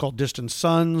things called Distant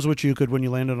Suns, which you could, when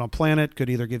you landed on a planet, could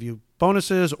either give you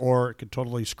bonuses or it could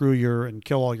totally screw you and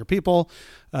kill all your people.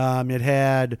 It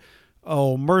had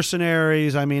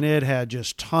mercenaries. I mean, it had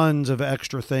just tons of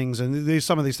extra things, and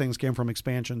some of these things came from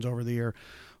expansions over the year.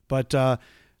 But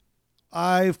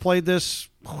I've played this.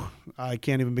 I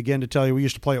can't even begin to tell you. We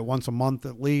used to play it once a month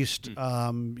at least. It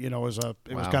was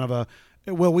kind of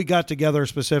we got together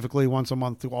specifically once a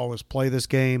month to always play this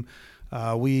game.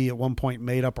 We at one point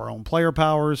made up our own player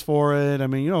powers for it. I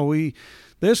mean,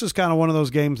 this is kind of one of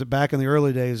those games that back in the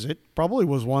early days, it probably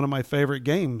was one of my favorite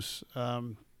games.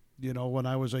 When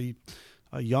I was a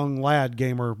young lad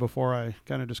gamer before I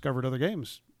kind of discovered other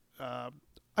games.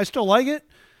 I still like it.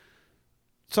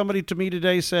 Somebody to me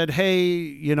today said,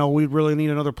 hey, we really need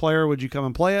another player. Would you come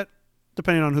and play it?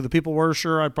 Depending on who the people were,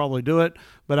 sure, I'd probably do it.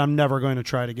 But I'm never going to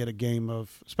try to get a game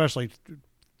of, especially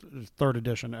 3rd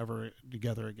edition, ever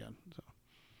together again.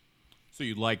 So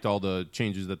you liked all the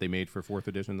changes that they made for 4th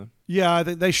edition then? Yeah,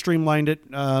 they streamlined it.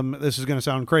 This is going to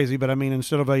sound crazy, but I mean,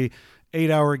 instead of a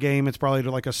 8-hour game, it's probably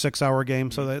like a 6-hour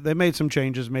game. So they made some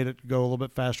changes, made it go a little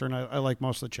bit faster, and I like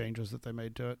most of the changes that they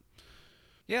made to it.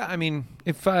 Yeah, I mean,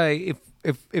 if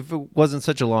it wasn't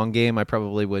such a long game, I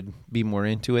probably would be more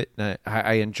into it.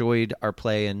 I enjoyed our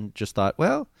play and just thought,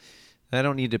 well, I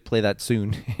don't need to play that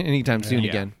soon, anytime soon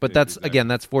again. But that's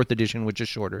 4th edition, which is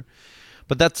shorter.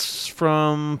 But that's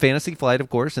from Fantasy Flight, of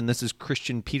course, and this is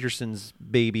Christian Peterson's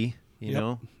baby, you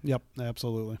know? Yep,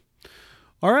 absolutely.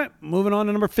 All right, moving on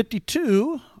to number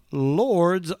 52,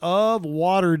 Lords of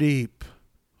Waterdeep.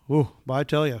 Ooh, but I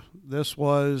tell you, this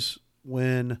was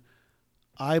when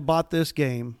I bought this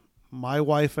game. My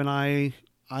wife and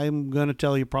I'm going to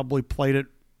tell you, probably played it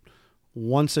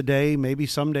once a day. Maybe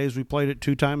some days we played it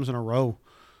 2 times in a row.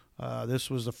 This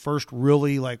was the first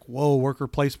really worker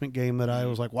placement game that I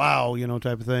was like, wow,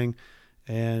 type of thing,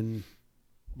 and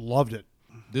loved it.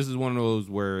 This is one of those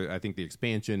where I think the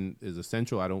expansion is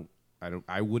essential.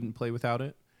 I wouldn't play without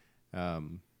it.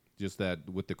 Just that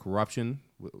with the corruption,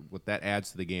 what that adds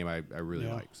to the game, I really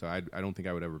like. So I don't think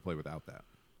I would ever play without that.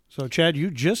 So, Chad, you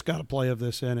just got a play of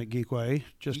this in at Geekway,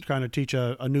 just kind of teach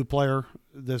a new player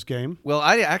this game. Well,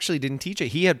 I actually didn't teach it.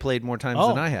 He had played more times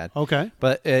than I had. Okay.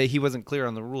 But he wasn't clear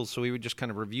on the rules, so we just kind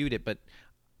of reviewed it. But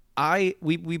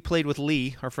we played with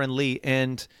Lee, our friend Lee,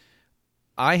 and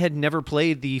I had never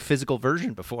played the physical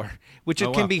version before, which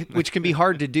Oh, can wow. be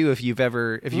hard to do if you've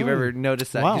ever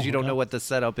noticed that, Wow, because you don't okay. know what the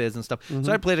setup is and stuff.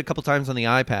 So I played a couple times on the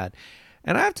iPad,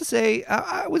 and I have to say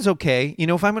I was okay.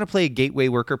 If I'm going to play a gateway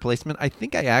worker placement, I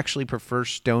think I actually prefer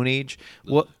Stone Age.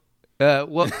 What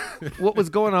was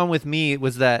going on with me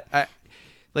was that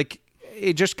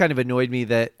it just kind of annoyed me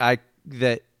that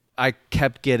I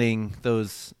kept getting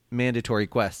those mandatory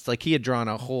quests. Like, he had drawn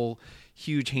a whole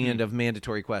huge hand of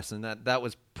mandatory quests, and that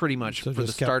was pretty much So for the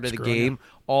just kept start of the screwing game. you.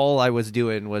 All I was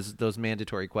doing was those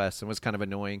mandatory quests, and was kind of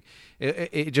annoying.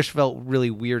 It just felt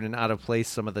really weird and out of place,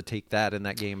 some of the take that in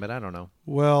that game, but I don't know.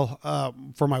 Well,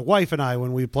 for my wife and I,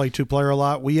 when we played 2-player a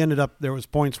lot, we ended up, there was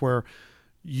points where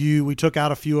we took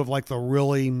out a few of like the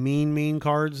really mean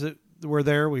cards that were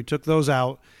there. We took those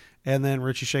out, and then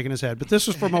Richie's shaking his head. But this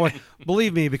was for my wife.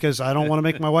 Believe me, because I don't want to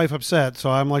make my wife upset. So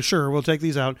I'm like, sure, we'll take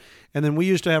these out. And then we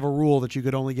used to have a rule that you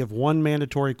could only give one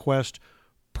mandatory quest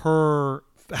per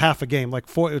half a game. Like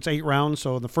it's 8 rounds.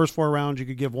 So in the first 4 rounds, you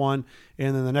could give one.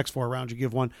 And then the next 4 rounds, you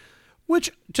give one.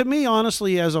 Which, to me,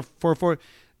 honestly, as a 4-4,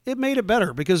 it made it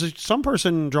better. Because some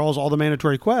person draws all the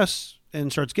mandatory quests and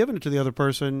starts giving it to the other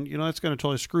person, that's going to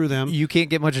totally screw them. You can't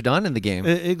get much done in the game.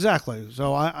 Exactly.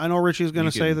 So I know Richie's going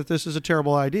to say that this is a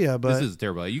terrible idea, but This is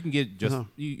terrible. You can get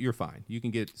you're fine. You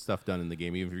can get stuff done in the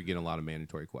game, even if you're getting a lot of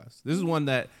mandatory quests. This is one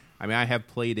that, I have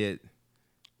played it,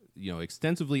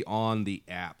 extensively on the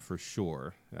app for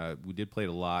sure. We did play it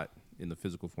a lot in the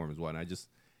physical form as well. And I just,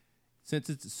 since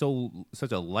it's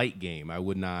such a light game, I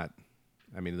would not,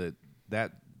 I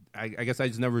guess I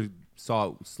just never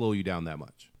saw it slow you down that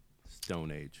much.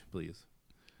 Stone Age, please.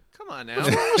 Come on now.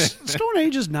 Stone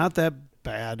Age is not that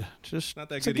bad. Just Not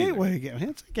that it's good a gateway game.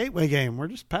 It's a gateway game. We're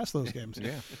just past those games.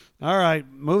 Yeah. All right,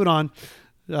 moving on.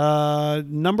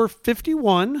 Number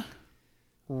 51,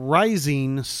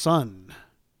 Rising Sun.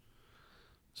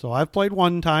 So I've played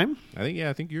one time.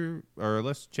 I think you're, or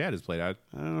unless Chad has played it.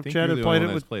 I don't know if think Chad you're had the played only it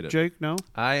one with that's played it. Jake. No.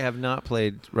 I have not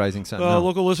played Rising Sun. No.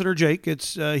 Local listener Jake,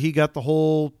 it's he got the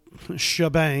whole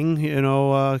shebang,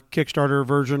 Kickstarter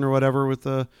version or whatever with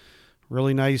the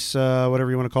really nice whatever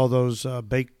you want to call those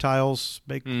baked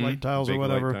light tiles or Big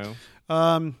whatever. light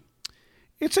tile.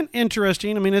 It's an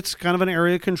interesting. It's kind of an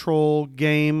area control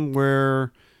game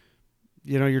where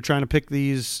you're trying to pick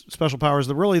these special powers.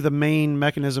 The main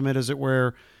mechanism is it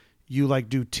where you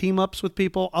do team ups with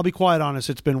people. I'll be quite honest,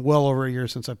 it's been well over a year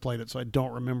since I played it, so I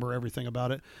don't remember everything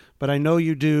about it. But I know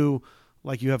you do,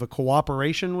 you have a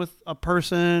cooperation with a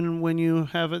person when you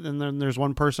have it, and then there's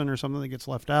one person or something that gets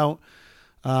left out,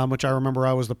 which I remember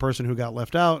I was the person who got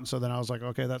left out. So then I was like,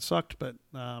 okay, that sucked. But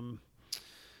I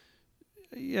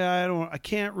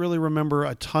can't really remember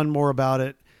a ton more about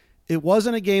it. It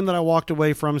wasn't a game that I walked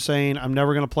away from saying I'm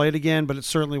never going to play it again, but it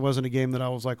certainly wasn't a game that I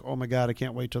was like, oh my God, I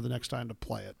can't wait till the next time to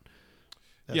play it.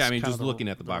 Yeah, That's kind just of looking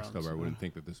at the box rounds, cover, I wouldn't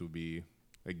think that this would be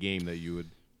a game that you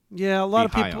would. Yeah, a lot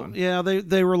of be high people. on. Yeah,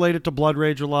 they relate it to Blood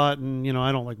Rage a lot, and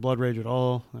I don't like Blood Rage at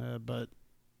all. But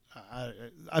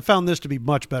I found this to be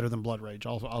much better than Blood Rage.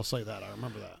 I'll say that. I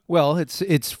remember that. Well,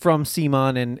 it's from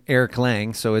Simon and Eric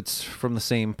Lang, so it's from the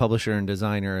same publisher and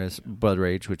designer as Blood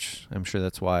Rage, which I'm sure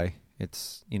that's why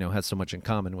it's has so much in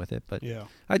common with it. But Yeah.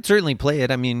 I'd certainly play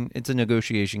it. It's a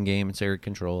negotiation game. It's area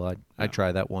control. I'd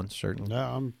try that once, certainly.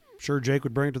 Yeah, I'm sure Jake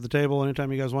would bring it to the table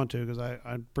anytime you guys want to, because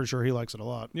I'm pretty sure he likes it a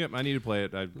lot. Yep, I need to play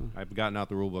it. I've gotten out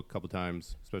the rule book a couple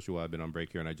times, especially while I've been on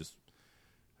break here, and I just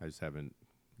haven't.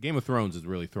 Game of Thrones has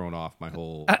really thrown off my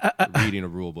whole reading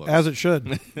of rule books. As it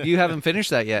should. You haven't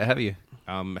finished that yet, have you?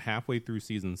 I'm halfway through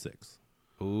season 6.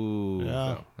 Ooh.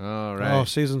 Yeah. All right. Oh,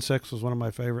 season 6 was one of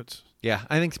my favorites. Yeah,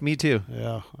 I think me too.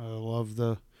 Yeah, I love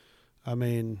the. All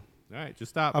right,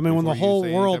 just stop. when the before you whole say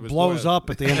any world type of blows spoiler. up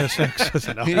at the end of 6.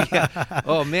 Yeah.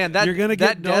 Oh man, that You're gonna that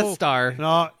get no Death Star.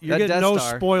 No, you're that getting Death no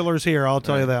Star. spoilers here. I'll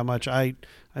tell you that much. I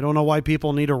don't know why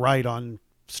people need to write on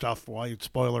stuff why it's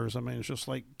spoilers. It's just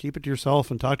keep it to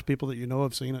yourself and talk to people that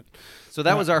have seen it. So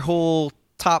that was our whole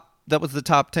top. That was the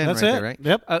top 10 That's right it. there, right?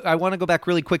 Yep. I want to go back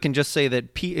really quick and just say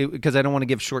that because I don't want to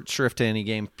give short shrift to any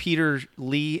game. Peter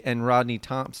Lee and Rodney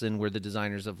Thompson were the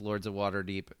designers of Lords of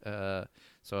Waterdeep.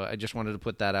 So I just wanted to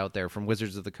put that out there from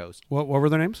Wizards of the Coast. What were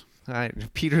their names?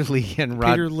 Peter Lee and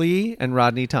Peter Lee and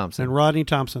Rodney Thompson. and Rodney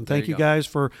Thompson. Thank you you go. guys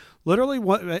for literally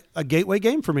a gateway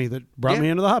game for me that brought me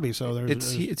into the hobby. So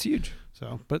It's huge.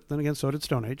 but then again, so did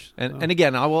Stone Age. So. And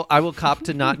again, I will cop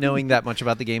to not knowing that much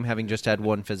about the game, having just had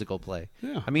one physical play.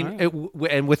 Yeah,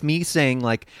 and with me saying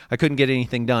I couldn't get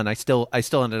anything done, I still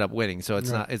ended up winning. So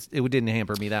it's not it didn't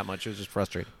hamper me that much. It was just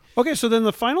frustrating. Okay, so then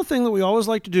the final thing that we always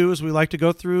like to do is we like to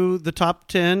go through the top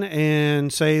 10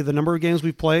 and say the number of games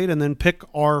we've played and then pick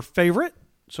our favorite.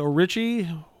 So, Richie,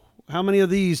 how many of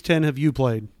these 10 have you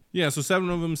played? Yeah, so 7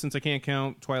 of them, since I can't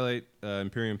count Twilight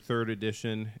Imperium 3rd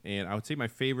Edition. And I would say my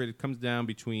favorite, it comes down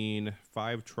between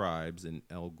Five Tribes and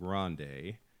El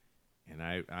Grande. And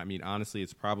I mean, honestly,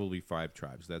 it's probably Five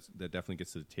Tribes. That definitely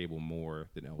gets to the table more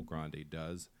than El Grande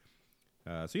does.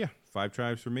 So yeah, Five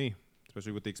Tribes for me,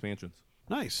 especially with the expansions.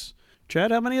 Nice.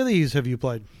 Chad, how many of these have you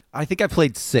played? I think I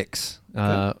played 6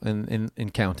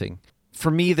 in counting.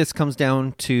 For me, this comes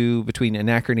down to between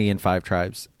Anachrony and Five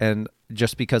Tribes. And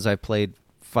just because I played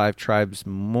Five Tribes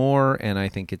more, and I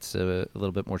think it's a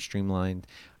little bit more streamlined,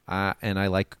 and I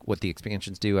like what the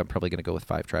expansions do, I'm probably going to go with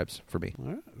Five Tribes for me. All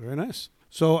right, very nice.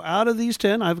 So out of these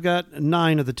 10, I've got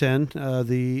 9 of the 10.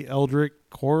 The Eldritch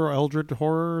Horror,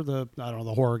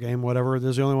 the horror game, whatever.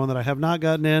 This is the only one that I have not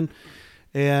gotten in.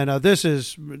 And this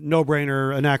is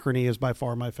no-brainer. Anachrony is by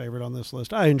far my favorite on this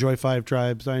list. I enjoy Five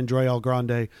Tribes. I enjoy El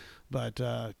Grande. But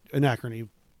Anachrony,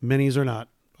 minis or not,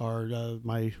 are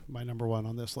my number one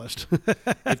on this list.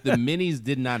 If the minis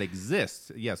did not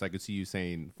exist, yes, I could see you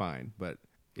saying fine. But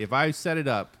if I set it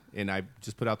up and I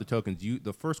just put out the tokens,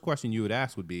 the first question you would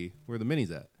ask would be, where are the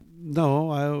minis at? No,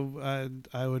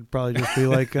 I would probably just be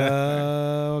like,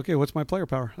 okay, what's my player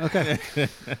power? Okay.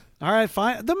 All right,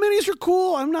 fine. The minis are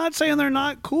cool. I'm not saying they're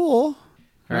not cool.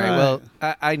 All right. Well,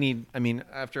 I mean,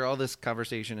 after all this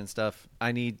conversation and stuff,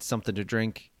 I need something to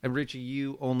drink. And Richie,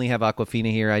 you only have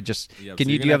Aquafina here. Do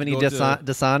you have any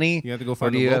Dasani? You have to go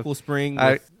find a local spring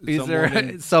with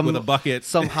with a bucket.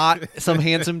 some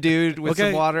handsome dude with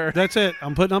some water. That's it.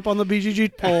 I'm putting up on the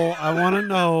BGG poll. I want to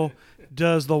know,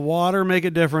 does the water make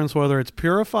a difference whether it's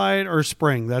purified or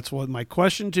spring? That's what my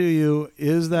question to you.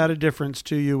 Is that a difference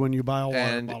to you when you buy a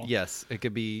water bottle? Yes, it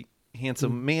could be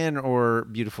handsome man or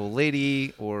beautiful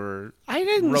lady or I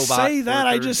didn't say that.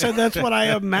 I just said that's what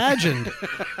I imagined.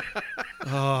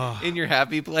 In your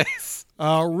happy place.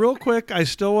 Real quick, I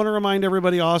still want to remind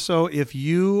everybody also, if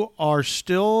you are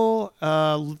still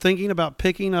thinking about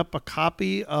picking up a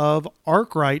copy of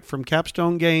Arkwright from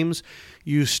Capstone Games,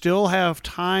 you still have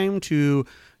time to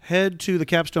head to the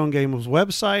Capstone Games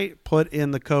website, put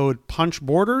in the code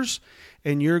PUNCHBORDERS,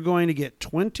 and you're going to get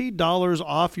 $20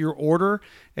 off your order,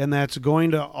 and that's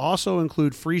going to also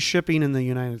include free shipping in the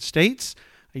United States.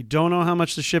 I don't know how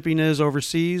much the shipping is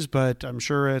overseas, but I'm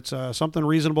sure it's something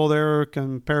reasonable there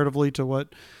comparatively to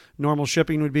what normal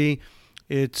shipping would be.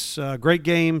 It's a great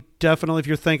game. Definitely, if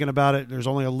you're thinking about it, there's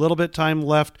only a little bit time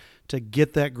left to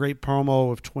get that great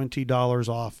promo of $20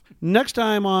 off. Next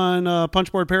time on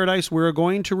Punchboard Paradise, we're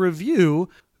going to review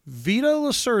Vito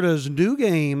Lacerda's new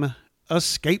game,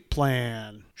 Escape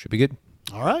Plan. Should be good.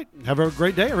 All right. Have a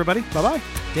great day, everybody. Bye-bye.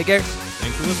 Take care.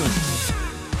 Thanks for listening.